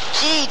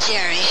 Gee,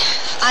 Jerry,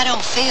 I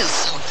don't feel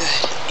so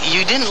good.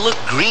 You didn't look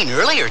green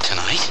earlier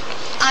tonight.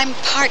 I'm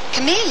part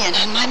chameleon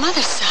on my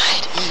mother's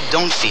side.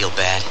 Don't feel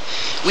bad.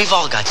 We've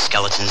all got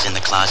skeletons in the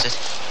closet.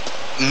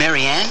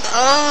 Mary Ann?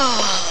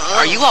 Oh.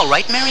 Are you all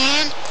right, Mary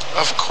Ann?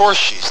 Of course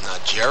she's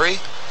not, Jerry.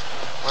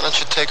 Why don't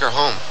you take her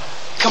home?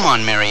 Come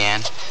on,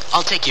 Marianne.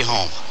 I'll take you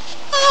home.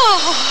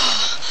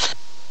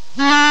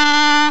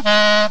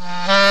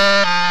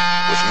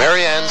 With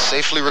Marianne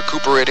safely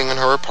recuperating in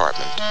her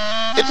apartment,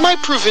 it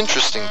might prove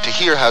interesting to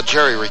hear how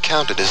Jerry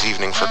recounted his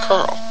evening for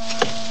Carl.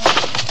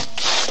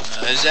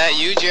 Is that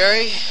you,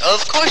 Jerry?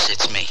 Of course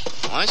it's me.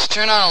 Why don't you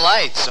turn on a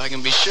light so I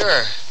can be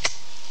sure?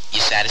 You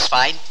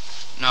satisfied?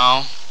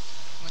 No.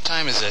 What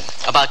time is it?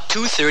 About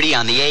 2:30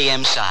 on the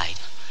AM side.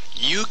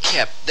 You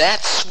kept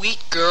that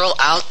sweet girl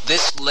out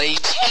this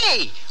late?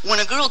 Hey! When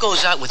a girl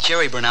goes out with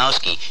Jerry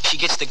Bernowski, she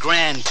gets the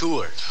grand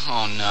tour.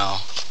 Oh, no.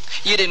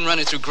 You didn't run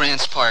it through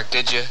Grants Park,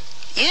 did you?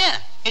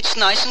 Yeah, it's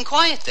nice and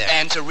quiet there.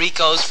 And to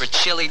Rico's for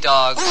chili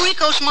dogs. Oh,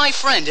 Rico's my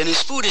friend, and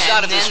his food is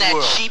out of this world.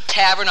 And then that cheap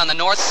tavern on the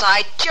north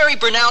side? Jerry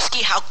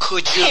Bernowski, how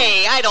could you?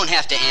 Hey, I don't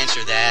have to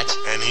answer that.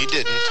 And he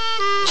didn't.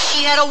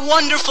 She had a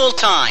wonderful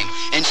time,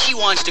 and she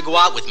wants to go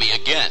out with me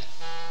again.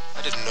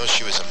 I didn't know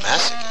she was a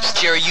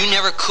masochist. Jerry, you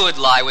never could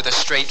lie with a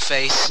straight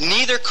face.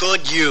 Neither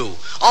could you.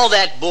 All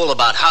that bull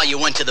about how you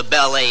went to the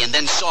ballet and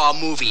then saw a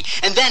movie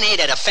and then ate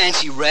at a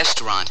fancy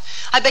restaurant.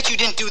 I bet you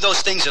didn't do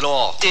those things at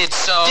all. Did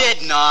so.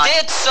 Did not.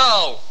 Did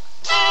so.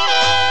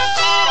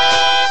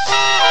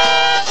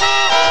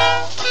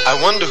 I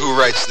wonder who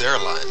writes their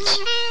lines.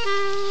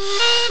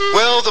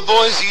 Well, the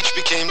boys each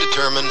became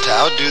determined to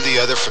outdo the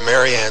other for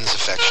Marianne's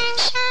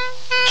affections.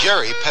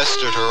 Jerry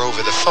pestered her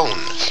over the phone.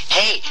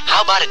 Hey,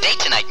 how about a date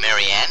tonight,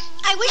 Marianne?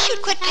 I wish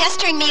you'd quit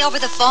pestering me over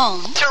the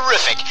phone.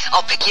 Terrific.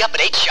 I'll pick you up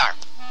at 8 sharp.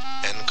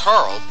 And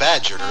Carl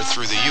badgered her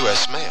through the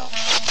U.S. mail.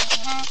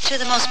 To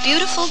the most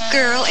beautiful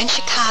girl in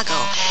Chicago.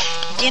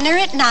 Dinner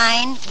at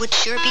 9 would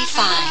sure be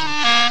fine.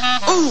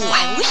 Ooh,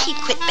 I wish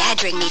he'd quit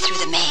badgering me through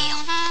the mail.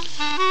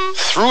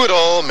 Through it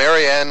all,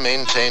 Marianne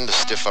maintained a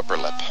stiff upper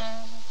lip.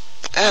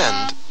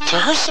 And, to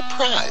her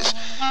surprise,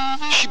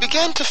 she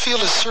began to feel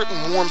a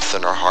certain warmth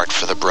in her heart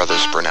for the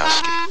brothers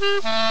Bernowski.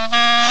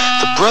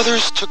 The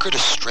brothers took her to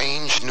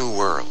strange new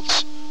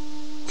worlds.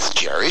 With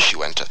Jerry, she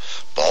went to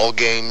ball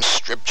games,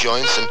 strip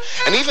joints, and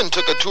even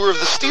took a tour of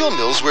the steel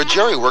mills where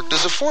Jerry worked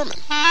as a foreman.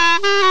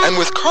 And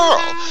with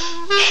Carl,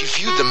 she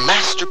viewed the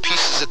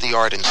masterpieces at the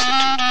Art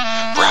Institute,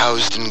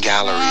 browsed in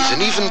galleries,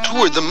 and even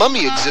toured the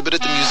mummy exhibit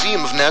at the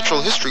Museum of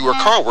Natural History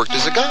where Carl worked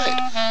as a guide.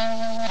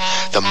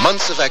 The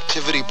months of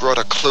activity brought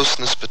a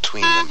closeness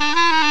between them,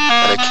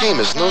 and it came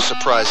as no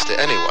surprise to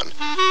anyone,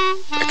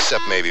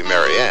 except maybe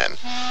Marianne,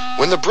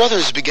 when the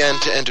brothers began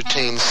to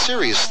entertain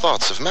serious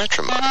thoughts of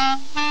matrimony.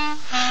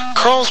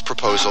 Carl's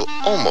proposal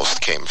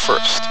almost came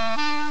first.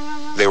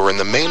 They were in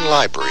the main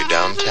library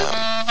downtown.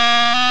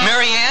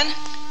 Marianne?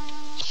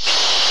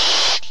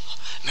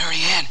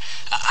 Marianne,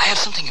 I have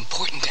something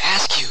important to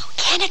ask you.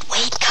 Can it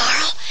wait,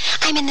 Carl?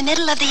 I'm in the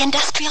middle of the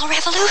Industrial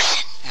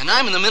Revolution. And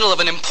I'm in the middle of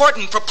an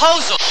important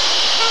proposal.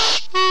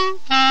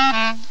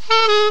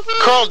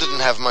 Carl didn't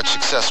have much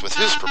success with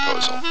his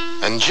proposal,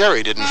 and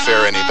Jerry didn't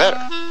fare any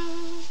better.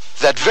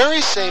 That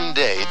very same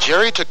day,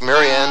 Jerry took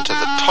Marianne to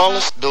the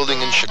tallest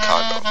building in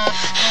Chicago.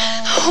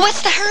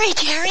 What's the hurry,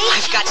 Jerry?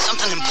 I've got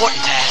something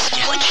important to ask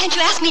you. Well, can't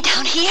you ask me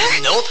down here?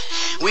 Nope.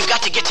 We've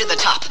got to get to the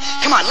top.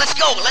 Come on, let's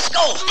go, let's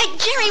go. Hey,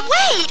 Jerry,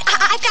 wait.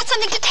 I've got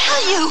something to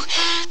tell you.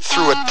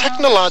 Through a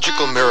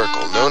technological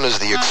miracle known as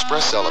the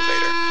Express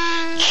Elevator,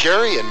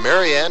 Jerry and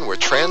Marianne were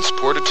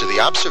transported to the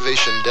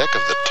observation deck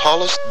of the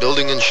tallest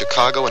building in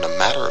Chicago in a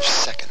matter of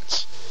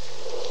seconds.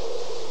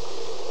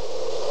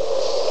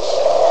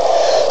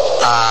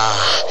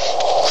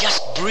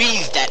 Just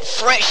breathe that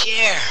fresh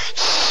air.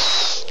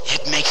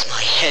 It makes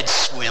my head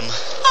swim.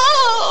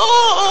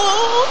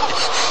 Oh!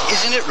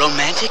 Isn't it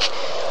romantic?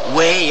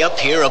 Way up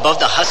here above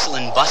the hustle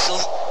and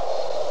bustle.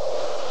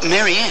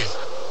 Marianne,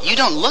 you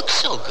don't look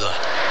so good.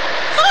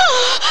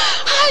 Oh,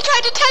 I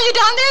tried to tell you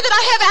down there that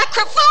I have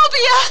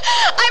acrophobia.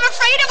 I'm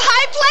afraid of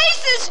high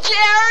places,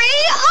 Jerry.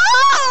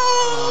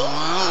 Oh!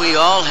 Well, we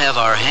all have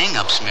our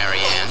hang-ups,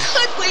 Marianne.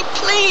 Could we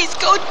please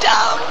go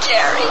down,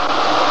 Jerry?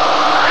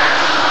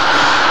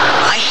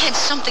 I had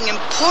something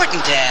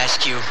important to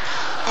ask you.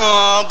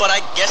 Oh, but I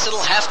guess it'll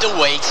have to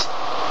wait.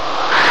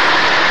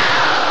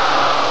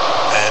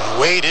 And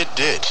wait it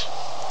did.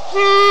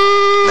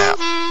 Now,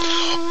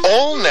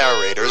 all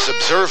narrators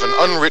observe an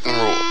unwritten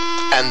rule,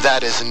 and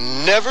that is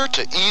never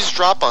to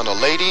eavesdrop on a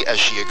lady as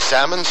she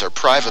examines her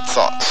private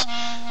thoughts.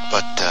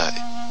 But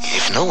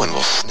if no one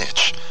will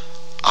snitch,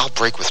 I'll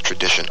break with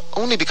tradition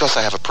only because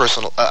I have a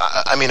professional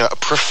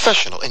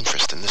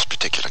interest in this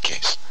particular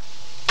case.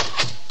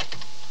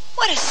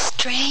 What a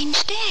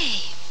strange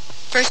day.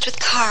 First with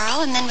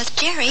Carl and then with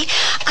Jerry,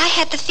 I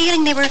had the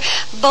feeling they were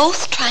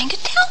both trying to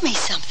tell me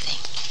something.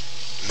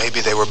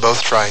 Maybe they were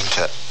both trying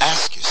to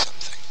ask you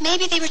something.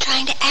 Maybe they were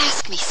trying to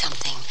ask me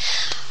something.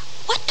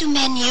 What do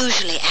men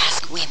usually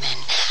ask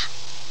women?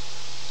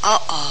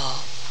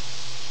 Uh-oh.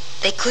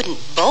 They couldn't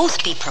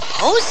both be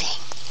proposing.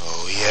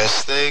 Oh,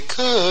 yes, they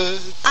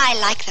could. I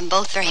like them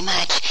both very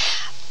much.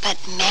 But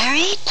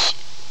marriage?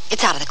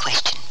 It's out of the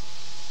question.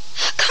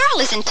 Carl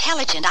is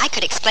intelligent. I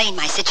could explain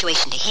my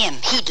situation to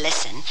him. He'd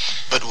listen.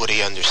 But would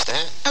he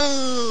understand?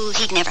 Oh,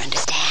 he'd never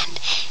understand.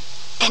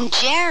 And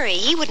Jerry,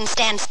 he wouldn't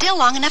stand still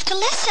long enough to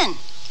listen.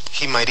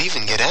 He might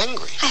even get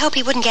angry. I hope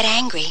he wouldn't get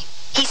angry.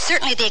 He's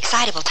certainly the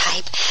excitable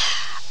type.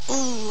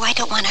 Ooh, I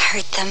don't want to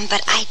hurt them,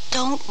 but I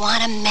don't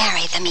want to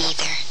marry them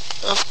either.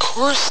 Of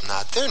course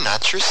not. They're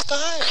not your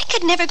style. I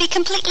could never be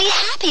completely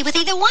happy with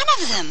either one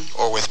of them.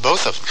 Or with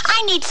both of them.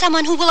 I need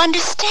someone who will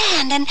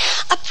understand and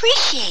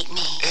appreciate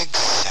me.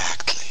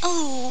 Exactly.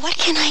 Oh, what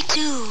can I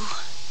do?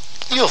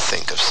 You'll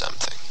think of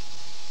something.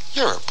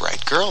 You're a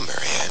bright girl,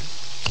 Marianne.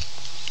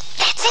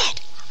 That's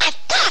it. I've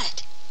got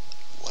it.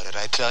 What did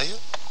I tell you?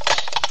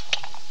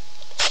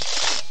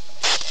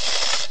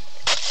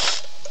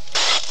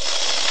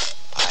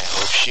 I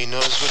hope she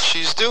knows what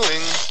she's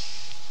doing.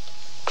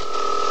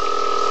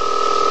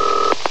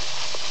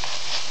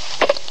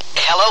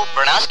 Hello,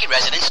 Bernowski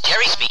residence.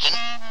 Jerry speaking.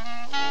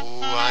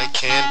 Oh, I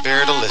can't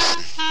bear to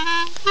listen.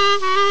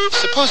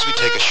 Suppose we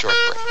take a short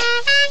break.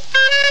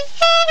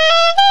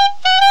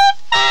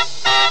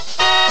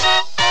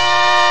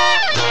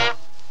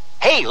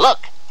 Hey, look!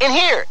 In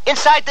here,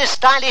 inside this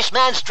stylish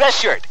man's dress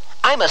shirt.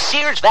 I'm a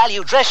Sears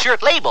Value dress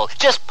shirt label,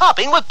 just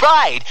popping with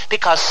pride,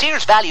 because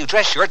Sears Value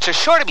dress shirts are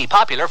sure to be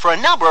popular for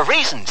a number of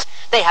reasons.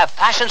 They have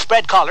fashion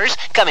spread collars,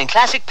 come in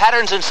classic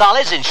patterns and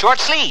solids and short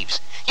sleeves.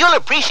 You'll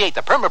appreciate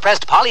the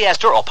perma-pressed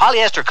polyester or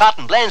polyester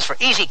cotton blends for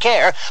easy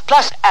care,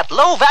 plus at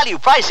low value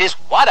prices,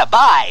 what a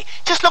buy.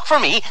 Just look for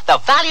me, the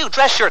Value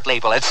dress shirt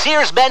label at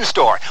Sears Men's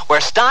Store,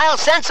 where style,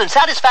 sense, and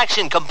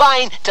satisfaction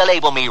combine to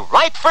label me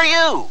right for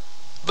you.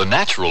 The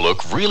natural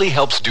look really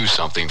helps do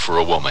something for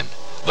a woman.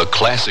 The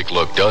classic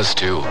look does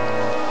too.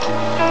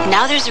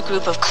 Now there's a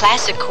group of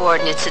classic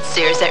coordinates at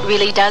Sears that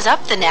really does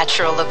up the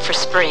natural look for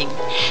spring.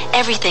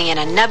 Everything in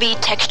a nubby,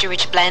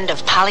 texture-rich blend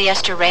of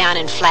polyester, rayon,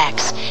 and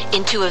flax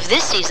in two of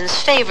this season's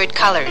favorite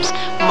colors,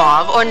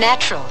 mauve or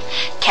natural.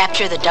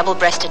 Capture the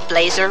double-breasted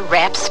blazer,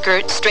 wrap,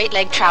 skirt,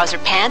 straight-leg trouser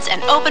pants,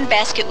 and open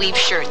basket weave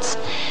shirts.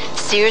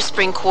 Sears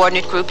Spring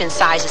Coordinate Group in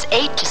sizes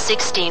 8 to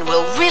 16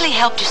 will really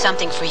help do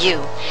something for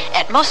you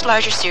at most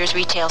larger Sears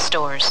retail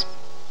stores.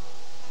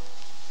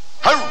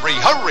 Hurry,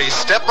 hurry,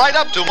 step right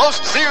up to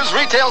most Sears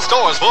retail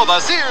stores for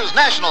the Sears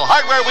National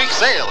Hardware Week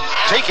sale.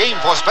 Take aim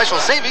for special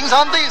savings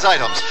on these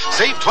items.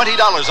 Save $20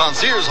 on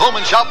Sears Home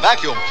and Shop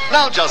Vacuum,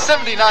 now just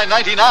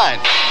 $79.99.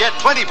 Get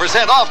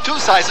 20% off 2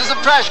 sizes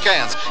of trash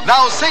cans,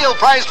 now sale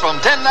priced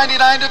from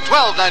 $10.99 to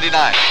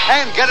 $12.99.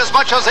 And get as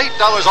much as $8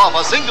 off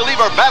a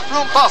single-lever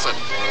bathroom faucet.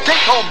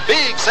 Take home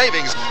big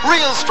savings,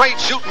 real straight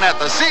shooting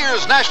at the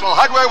Sears National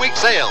Hardware Week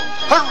sale.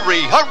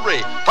 Hurry,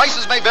 hurry.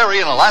 Prices may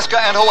vary in Alaska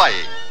and Hawaii.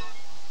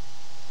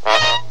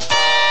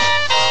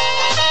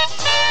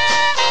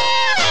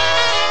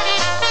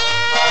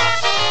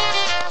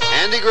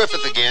 Andy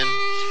Griffith again.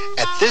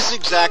 At this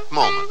exact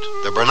moment,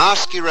 the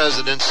Bernowski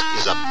residence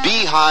is a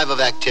beehive of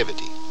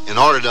activity. In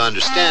order to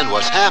understand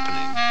what's happening,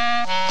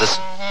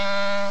 listen.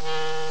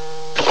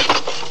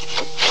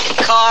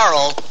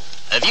 Carl,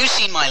 have you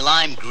seen my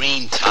lime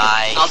green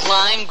tie? A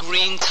lime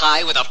green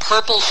tie with a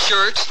purple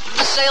shirt?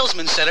 The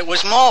salesman said it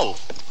was mauve.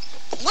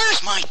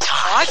 Where's my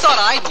tie? Oh, I thought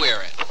I'd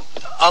wear it.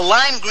 A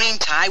lime green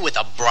tie with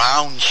a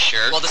brown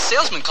shirt? Well, the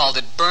salesman called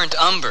it burnt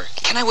umber.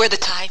 Can I wear the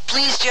tie,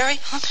 please, Jerry?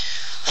 Huh?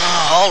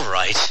 Oh, all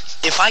right.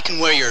 If I can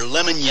wear your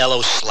lemon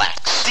yellow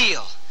slacks.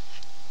 Deal.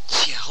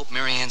 Gee, I hope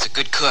Marianne's a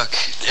good cook.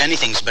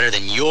 Anything's better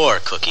than your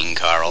cooking,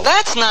 Carl.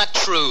 That's not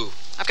true.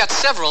 I've got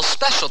several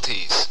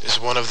specialties. Is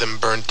one of them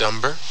burnt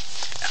umber?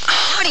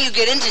 How do you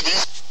get into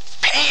these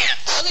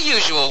pants? The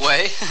usual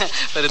way.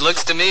 But it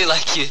looks to me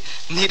like you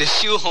need a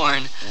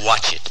shoehorn.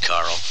 Watch it,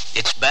 Carl.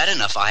 It's bad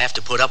enough I have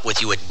to put up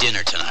with you at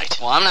dinner tonight.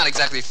 Well, I'm not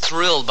exactly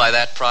thrilled by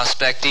that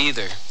prospect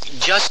either.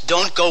 Just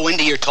don't go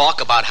into your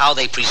talk about how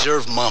they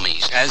preserve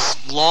mummies. As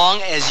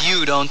long as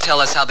you don't tell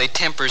us how they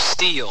temper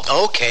steel.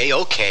 Okay.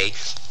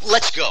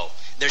 Let's go.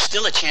 There's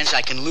still a chance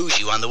I can lose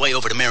you on the way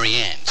over to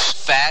Marianne's.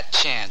 Fat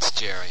chance,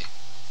 Jerry.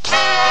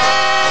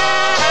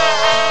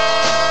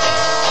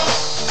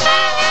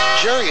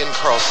 Jerry and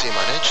Carl seem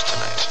on edge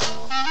tonight.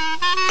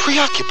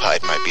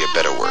 Preoccupied might be a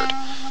better word.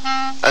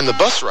 And the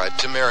bus ride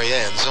to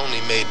Marianne's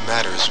only made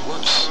matters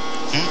worse.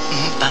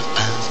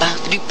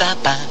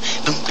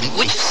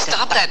 Would you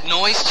stop that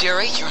noise,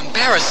 Jerry? You're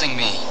embarrassing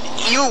me.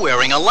 You're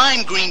wearing a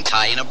lime green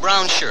tie and a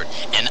brown shirt,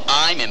 and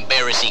I'm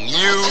embarrassing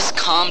you. Just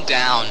calm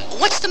down.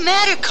 What's the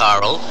matter,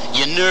 Carl?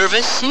 You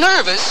nervous?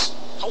 Nervous?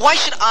 Why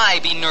should I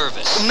be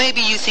nervous?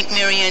 Maybe you think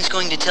Marianne's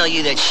going to tell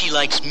you that she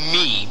likes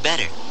me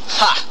better.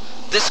 Ha!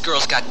 This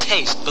girl's got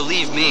taste,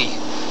 believe me.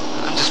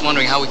 I'm just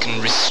wondering how we can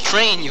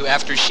restrain you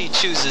after she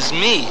chooses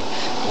me.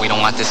 We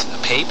don't want this in the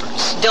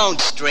papers.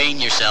 Don't strain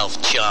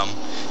yourself, chum,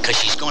 because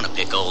she's going to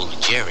pick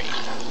old Jerry.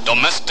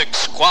 Domestic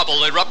squabble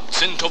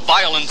erupts into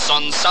violence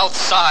on South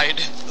Side.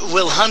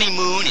 We'll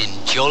honeymoon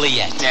in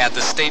Joliet. At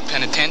the state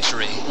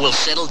penitentiary. We'll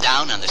settle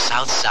down on the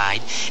South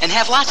Side and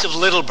have lots of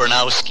little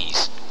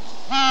Bernowskis.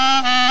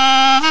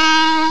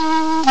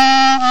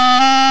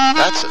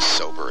 That's a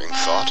sobering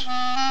thought.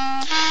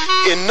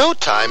 In no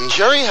time,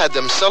 Jerry had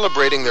them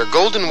celebrating their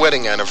golden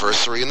wedding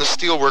anniversary in the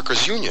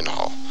Steelworkers Union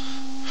Hall.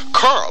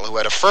 Carl, who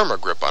had a firmer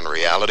grip on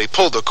reality,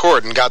 pulled the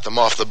cord and got them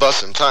off the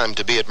bus in time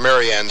to be at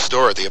Mary Ann's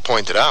door at the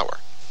appointed hour.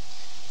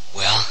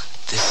 Well,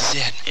 this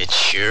is it. It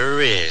sure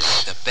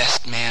is. The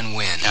best man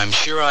win. I'm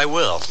sure I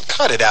will.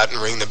 Cut it out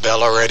and ring the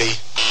bell already.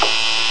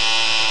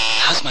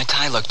 How's my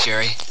tie look,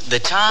 Jerry? The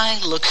tie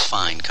looks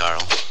fine,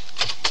 Carl.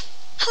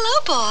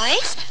 Hello,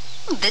 boys.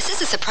 This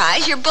is a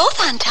surprise. You're both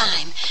on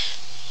time.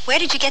 Where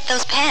did you get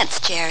those pants,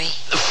 Jerry?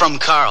 From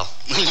Carl.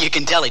 You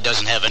can tell he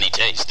doesn't have any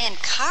taste. And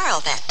Carl,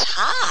 that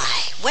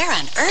tie. Where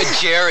on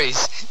earth?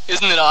 Jerry's.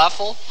 Isn't it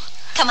awful?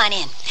 Come on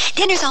in.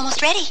 Dinner's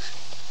almost ready.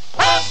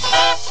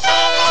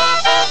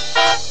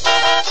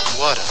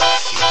 What a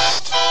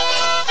feast.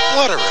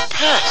 What a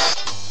repast.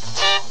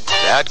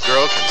 That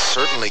girl can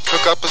certainly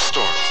cook up a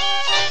storm.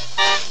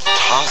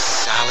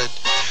 Tossed salad,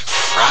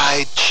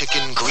 fried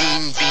chicken,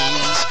 green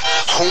beans,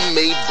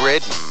 homemade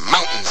bread, and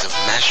mountains of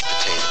mashed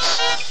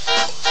potatoes.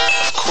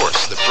 Of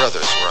course, the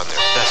brothers were on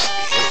their best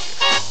behavior.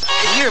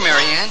 Here,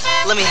 Mary Ann.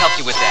 Let me help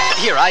you with that.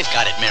 Here, I've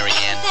got it, Mary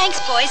Ann. Thanks,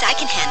 boys. I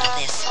can handle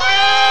this.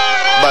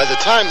 By the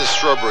time the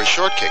strawberry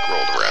shortcake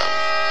rolled around,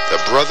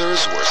 the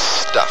brothers were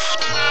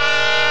stuffed.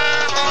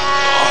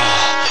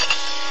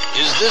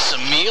 Is this a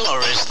meal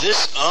or is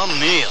this a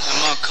meal?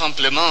 More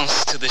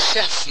compliments to the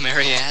chef,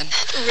 Mary Ann.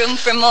 Room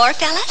for more,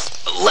 fellas?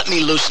 Let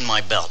me loosen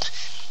my belt.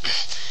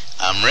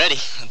 I'm ready.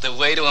 The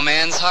way to a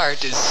man's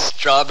heart is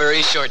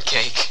strawberry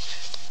shortcake.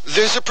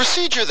 There's a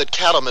procedure that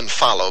cattlemen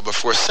follow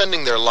before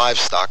sending their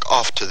livestock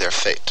off to their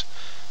fate.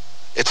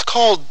 It's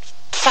called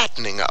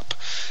fattening up.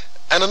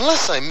 And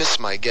unless I miss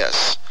my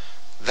guess,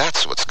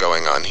 that's what's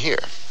going on here.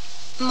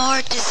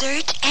 More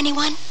dessert,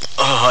 anyone?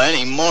 Oh,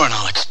 any more and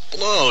I'll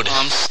explode.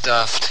 I'm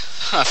stuffed.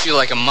 I feel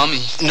like a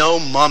mummy. No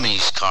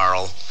mummies,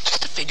 Carl.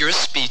 Just a figure of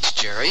speech,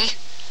 Jerry.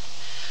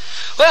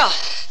 Well,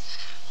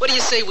 what do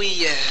you say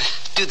we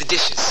do the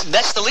dishes?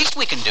 That's the least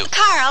we can do.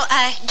 Carl,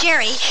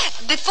 Jerry,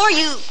 before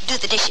you do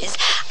the dishes,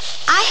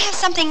 I have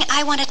something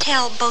I want to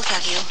tell both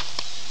of you.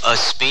 A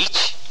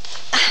speech?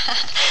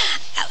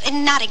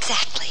 Not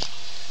exactly.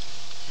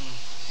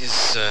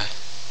 Is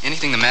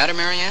anything the matter,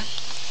 Mary Ann?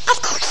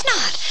 Of course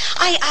not.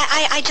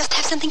 I just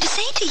have something to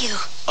say to you.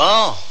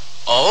 Oh.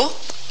 Oh?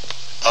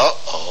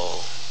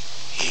 Uh-oh.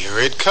 Here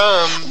it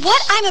comes.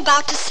 What I'm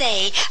about to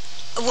say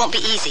won't be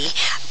easy.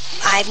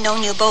 I've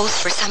known you both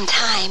for some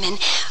time, and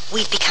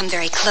we've become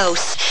very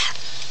close.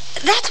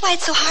 That's why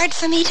it's so hard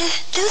for me to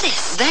do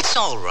this. That's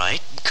all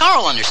right.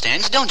 Carl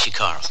understands, don't you,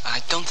 Carl?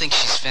 I don't think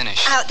she's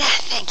finished.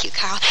 Thank you,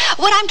 Carl.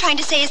 What I'm trying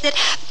to say is that,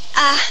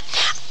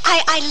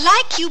 I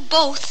like you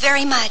both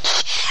very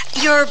much.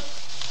 You're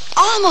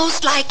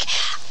almost like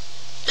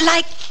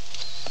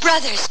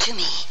brothers to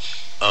me.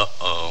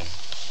 Uh-oh.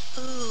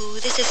 Ooh,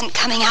 this isn't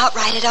coming out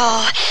right at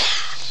all.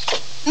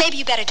 Maybe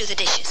you better do the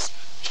dishes.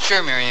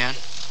 Sure, Mary Ann.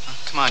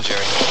 Come on,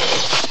 Jerry.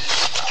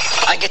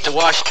 I get to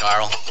wash,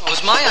 Carl. It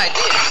was my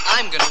idea.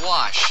 I'm going to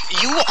wash.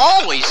 You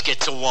always get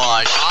to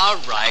wash. All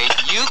right,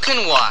 you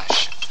can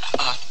wash.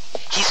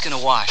 He's going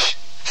to wash.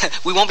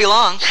 We won't be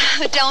long.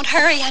 Don't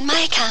hurry on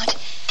my account.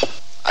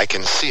 I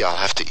can see I'll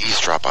have to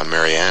eavesdrop on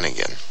Mary Ann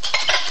again.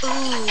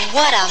 Ooh,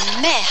 what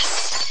a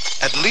mess.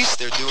 At least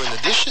they're doing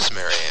the dishes,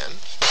 Mary Ann.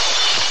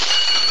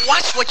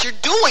 Watch what you're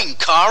doing,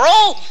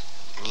 Carl.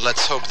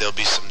 Let's hope there'll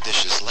be some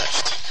dishes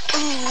left.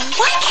 Ooh,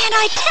 why can't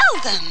I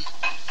tell them?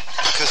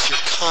 Because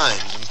you're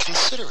kind and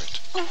considerate.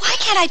 Well, why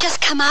can't I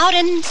just come out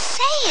and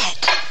say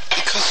it?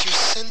 Because you're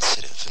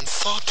sensitive and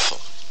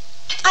thoughtful.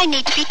 I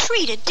need to be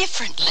treated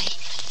differently.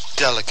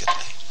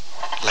 Delicately.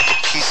 Like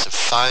a piece of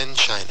fine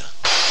china.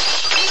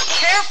 Be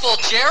careful,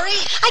 Jerry.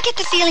 I get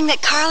the feeling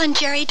that Carl and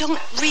Jerry don't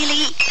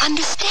really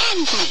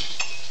understand me.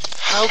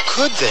 How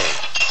could they?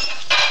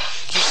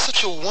 You're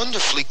such a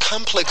wonderfully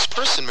complex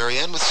person, Mary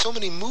Ann, with so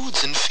many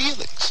moods and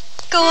feelings.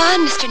 Go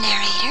on, Mr.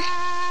 Narrator.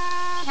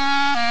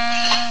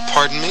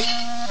 Pardon me?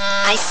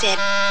 I said,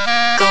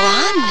 go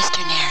on, Mr.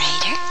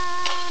 Narrator.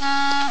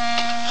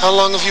 How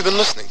long have you been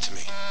listening to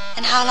me?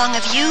 And how long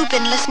have you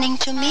been listening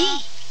to me?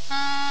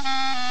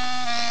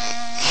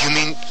 You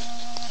mean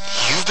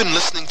you've been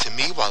listening to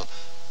me while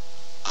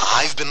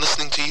I've been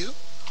listening to you?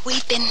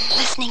 We've been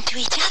listening to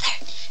each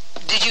other.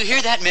 Did you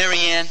hear that, Mary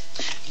Ann?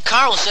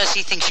 Carl says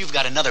he thinks you've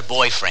got another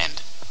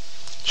boyfriend.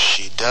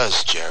 She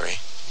does, Jerry.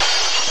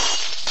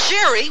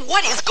 Jerry,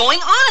 what is going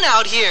on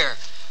out here?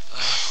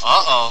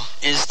 Uh-oh.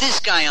 Is this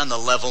guy on the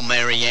level,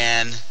 Mary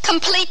Ann?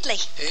 Completely.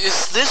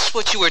 Is this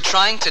what you were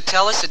trying to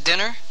tell us at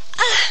dinner?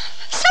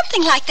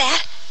 Something like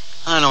that.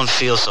 I don't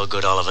feel so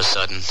good all of a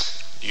sudden.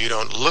 You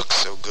don't look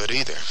so good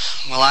either.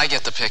 Well, I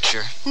get the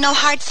picture. No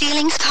hard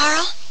feelings,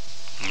 Carl?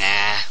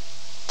 Nah.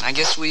 I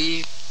guess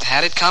we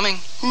had it coming.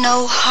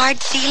 No hard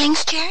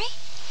feelings, Jerry?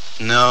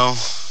 No.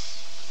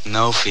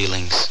 No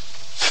feelings.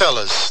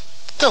 Fellas,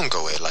 don't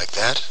go away like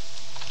that.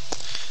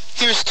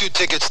 Here's 2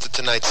 tickets to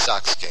tonight's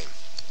Sox game.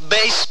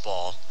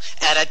 Baseball?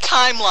 At a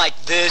time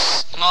like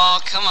this? Oh,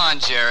 come on,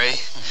 Jerry.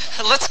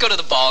 Let's go to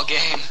the ball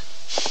game.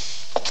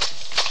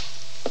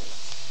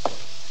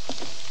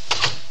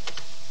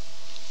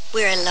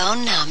 We're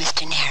alone now,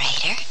 Mr.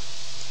 Narrator.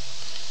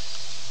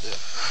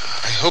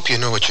 I hope you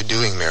know what you're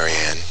doing, Mary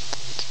Ann.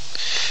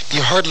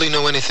 You hardly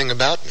know anything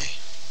about me.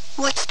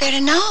 What's there to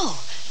know?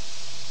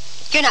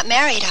 You're not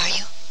married, are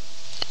you?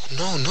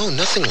 No,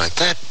 nothing like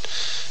that.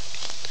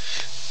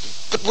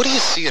 But what do you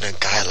see in a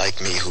guy like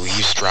me who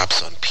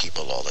eavesdrops on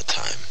people all the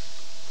time?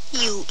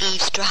 You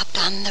eavesdropped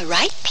on the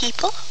right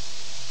people.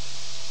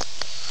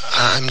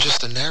 I'm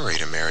just a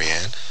narrator,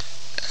 Marianne,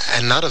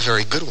 and not a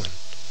very good one.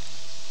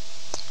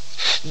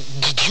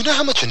 Do you know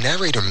how much a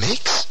narrator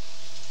makes?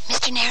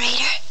 Mr.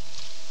 Narrator?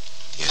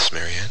 Yes,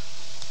 Marianne?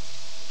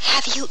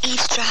 Have you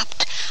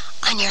eavesdropped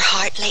on your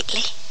heart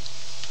lately?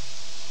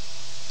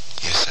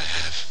 Yes, I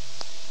have.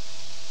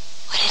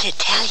 What did it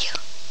tell you?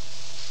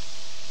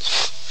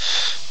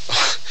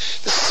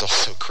 This is all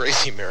so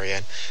crazy,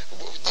 Marianne.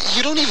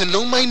 You don't even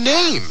know my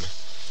name.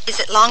 Is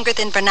it longer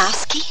than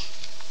Bronowski?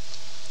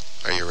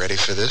 Are you ready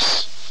for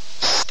this?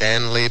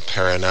 Stanley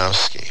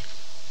Peranowski.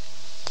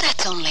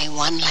 That's only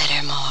one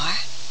letter more.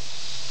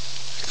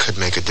 It could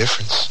make a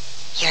difference.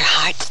 Your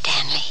heart,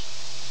 Stanley.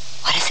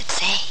 What does it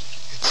say?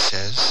 It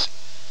says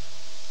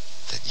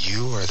that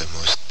you are the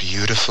most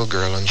beautiful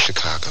girl in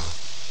Chicago,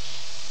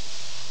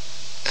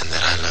 and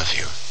that I love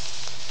you.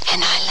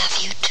 And I love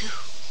you, too.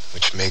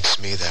 Which makes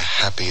me the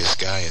happiest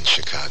guy in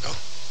Chicago.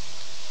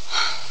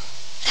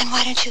 Then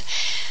why don't you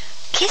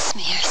kiss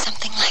me or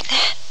something like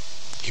that?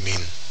 You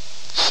mean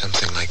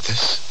something like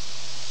this?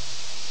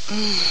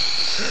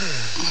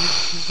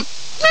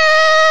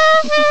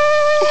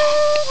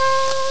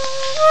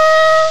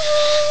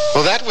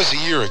 Well, that was a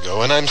year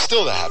ago, and I'm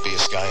still the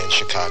happiest guy in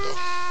Chicago.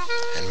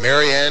 And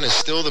Marianne is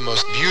still the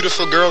most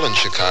beautiful girl in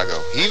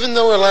Chicago, even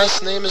though her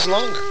last name is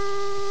longer.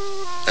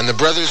 And the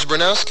brothers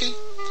Bronowski?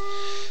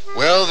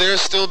 Well, they're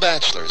still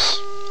bachelors,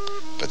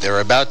 but they're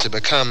about to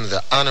become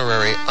the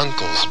honorary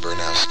uncles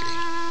Bronowski.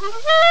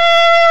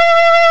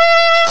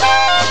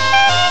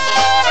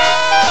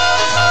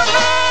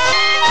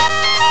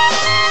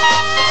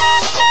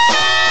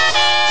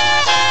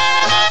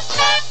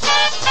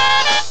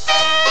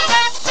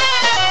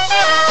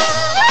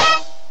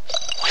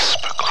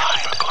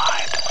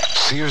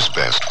 Sears'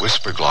 best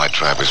Whisper Glide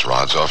Travis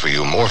rods offer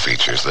you more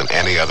features than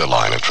any other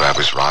line of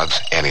Travis rods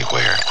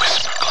anywhere.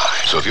 Whisper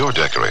Glide. So if you're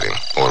decorating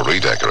or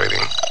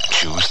redecorating,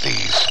 choose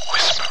these.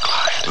 Whisper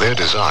Glide. Their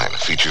design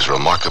features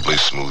remarkably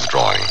smooth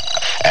drawing,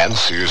 and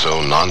Sears'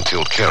 own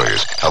non-tilt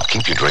carriers help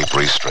keep your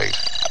drapery straight.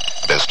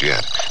 Best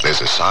yet,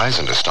 there's a size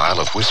and a style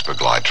of Whisper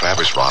Glide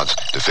Travis rods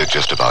to fit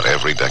just about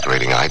every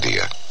decorating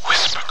idea.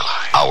 Whisper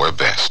Glide. Our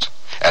best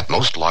at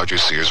most larger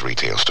Sears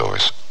retail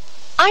stores.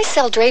 I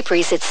sell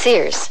draperies at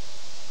Sears.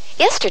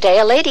 Yesterday,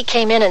 a lady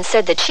came in and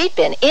said that she'd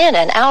been in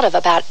and out of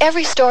about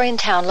every store in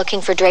town looking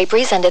for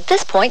draperies and at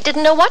this point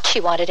didn't know what she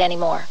wanted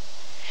anymore.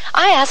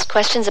 I asked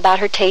questions about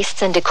her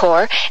tastes and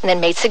decor and then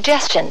made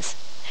suggestions.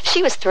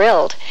 She was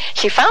thrilled.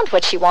 She found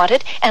what she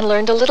wanted and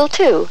learned a little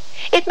too.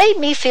 It made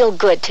me feel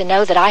good to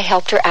know that I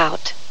helped her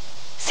out.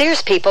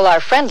 Sears people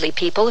are friendly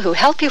people who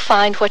help you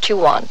find what you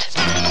want.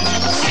 Sears,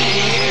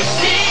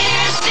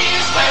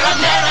 where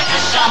America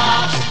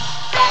shops.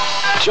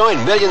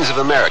 Join millions of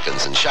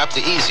Americans and shop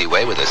the easy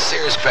way with a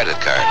Sears credit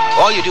card.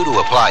 All you do to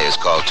apply is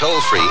call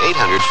toll-free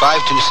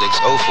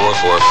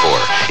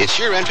 800-526-0444. It's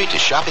your entry to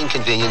shopping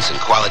convenience and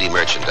quality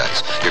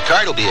merchandise. Your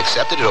card will be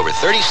accepted at over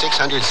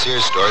 3,600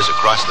 Sears stores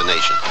across the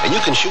nation. And you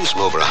can choose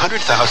from over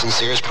 100,000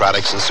 Sears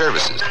products and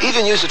services.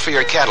 Even use it for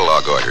your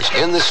catalog orders,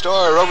 in the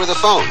store or over the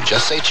phone.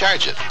 Just say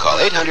charge it. Call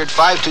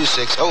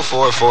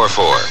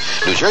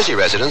 800-526-0444. New Jersey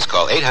residents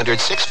call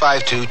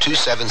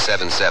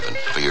 800-652-2777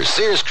 for your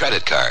Sears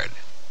credit card.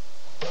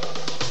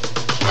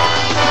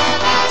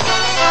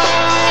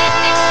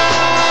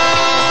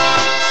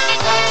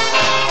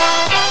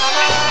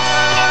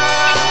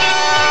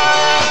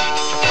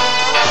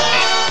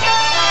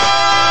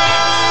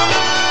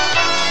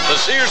 The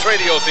Sears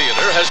Radio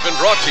Theater has been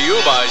brought to you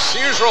by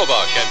Sears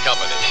Roebuck and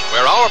Company,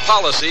 where our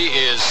policy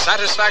is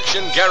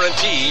satisfaction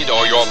guaranteed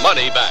or your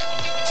money back.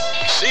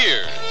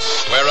 Sears,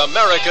 where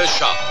America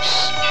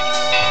shops.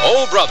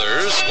 Oh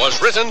Brothers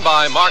was written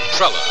by Mark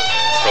Trella,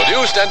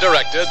 produced and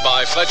directed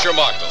by Fletcher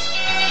Markle.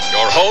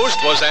 Your host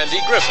was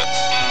Andy Griffith.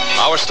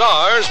 Our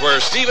stars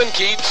were Stephen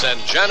Keats and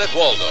Janet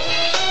Waldo.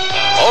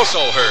 Also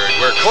heard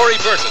were Corey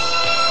Burton,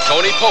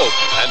 Tony Pope,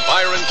 and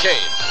Byron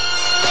Kane.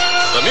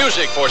 The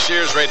music for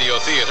Sears Radio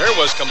Theater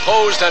was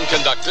composed and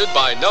conducted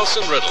by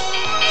Nelson Riddle.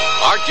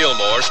 Art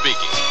Gilmore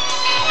speaking.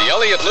 The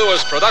Elliott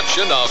Lewis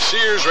production of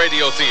Sears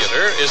Radio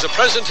Theater is a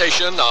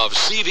presentation of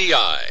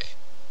CVI.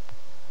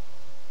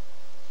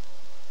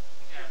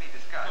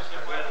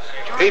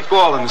 8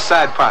 ball in the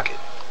side pocket.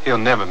 He'll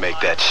never make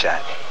that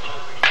shot.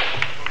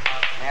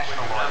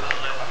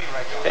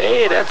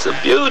 Hey, that's a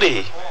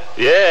beauty.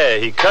 Yeah,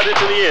 he cut it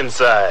to the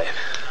inside.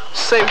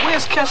 Say,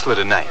 where's Kessler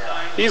tonight?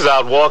 He's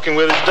out walking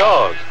with his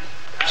dog.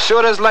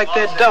 Sure does like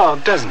that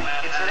dog, doesn't he?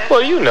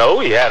 Well, you know,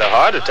 he had a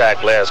heart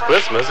attack last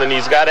Christmas, and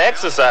he's got to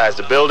exercise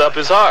to build up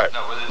his heart.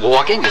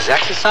 Walking is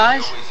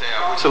exercise?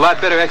 It's a lot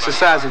better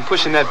exercise than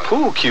pushing that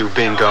pool cue,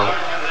 Bingo.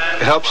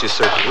 It helps your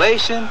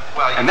circulation,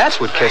 and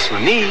that's what Kessler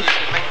needs.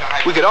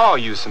 We could all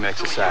use some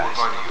exercise.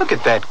 Look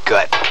at that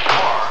gut.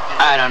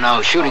 I don't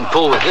know. Shooting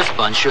pool with this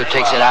bunch sure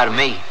takes it out of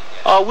me.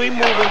 Are we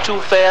moving too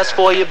fast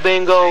for you,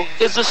 Bingo?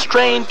 Is the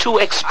strain too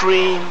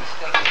extreme?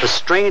 The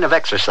strain of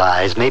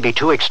exercise may be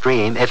too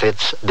extreme if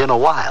it's been a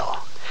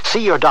while.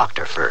 See your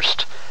doctor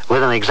first.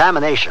 With an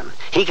examination,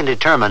 he can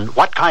determine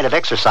what kind of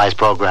exercise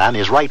program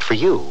is right for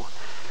you.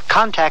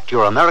 Contact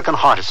your American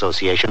Heart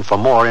Association for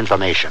more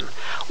information.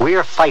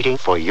 We're fighting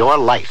for your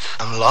life.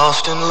 I'm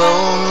lost and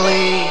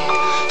lonely,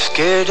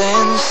 scared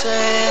and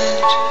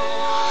sad,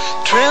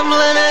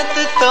 trembling at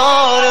the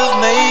thought of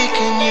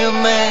making you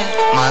mad.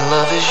 My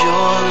love is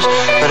yours,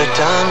 but at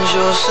times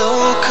you're so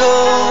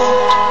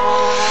cold.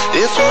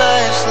 If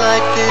life's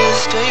like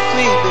this, take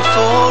me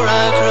before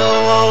I grow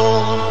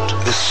old.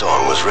 This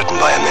song was written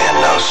by a man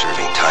now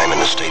serving time in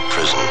a state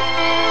prison.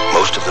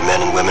 Most of the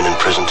men and women in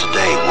prison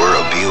today were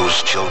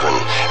abused children,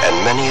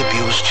 and many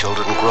abused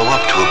children grow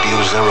up to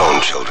abuse their own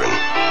children.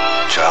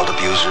 Child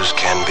abusers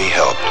can be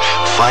helped.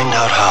 Find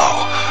out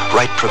how.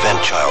 Write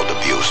Prevent Child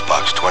Abuse,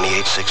 Box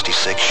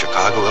 2866,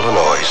 Chicago,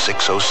 Illinois,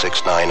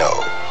 60690.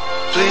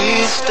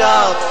 Please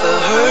stop the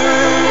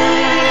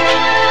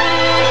hurt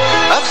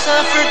I've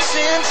suffered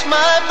since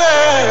my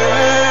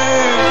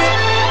birth.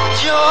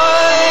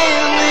 Join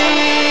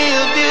the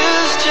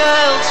abused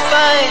child's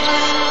fight,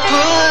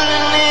 put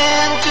an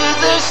end to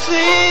their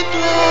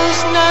sleepless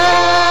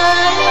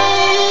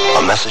night.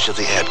 A message of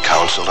the Ad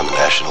Council and the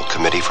National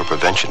Committee for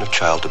Prevention of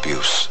Child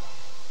Abuse.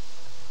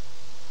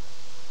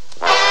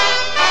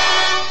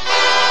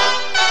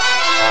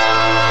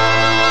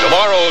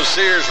 Tomorrow's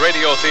Sears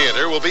Radio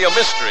Theater will be a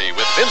mystery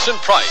with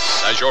Vincent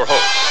Price as your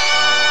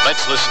host.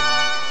 Let's listen.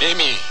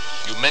 Amy,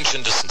 you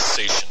mentioned a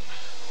sensation.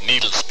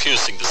 Needles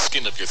piercing the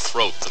skin of your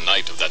throat the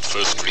night of that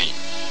first dream.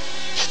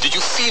 Did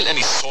you feel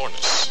any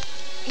soreness?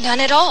 None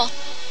at all.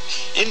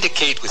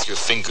 Indicate with your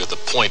finger the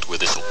point where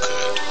this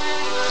occurred.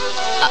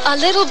 A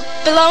little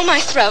below my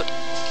throat.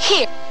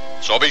 Here.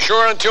 So be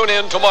sure and tune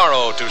in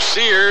tomorrow to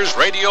Sears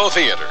Radio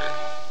Theater.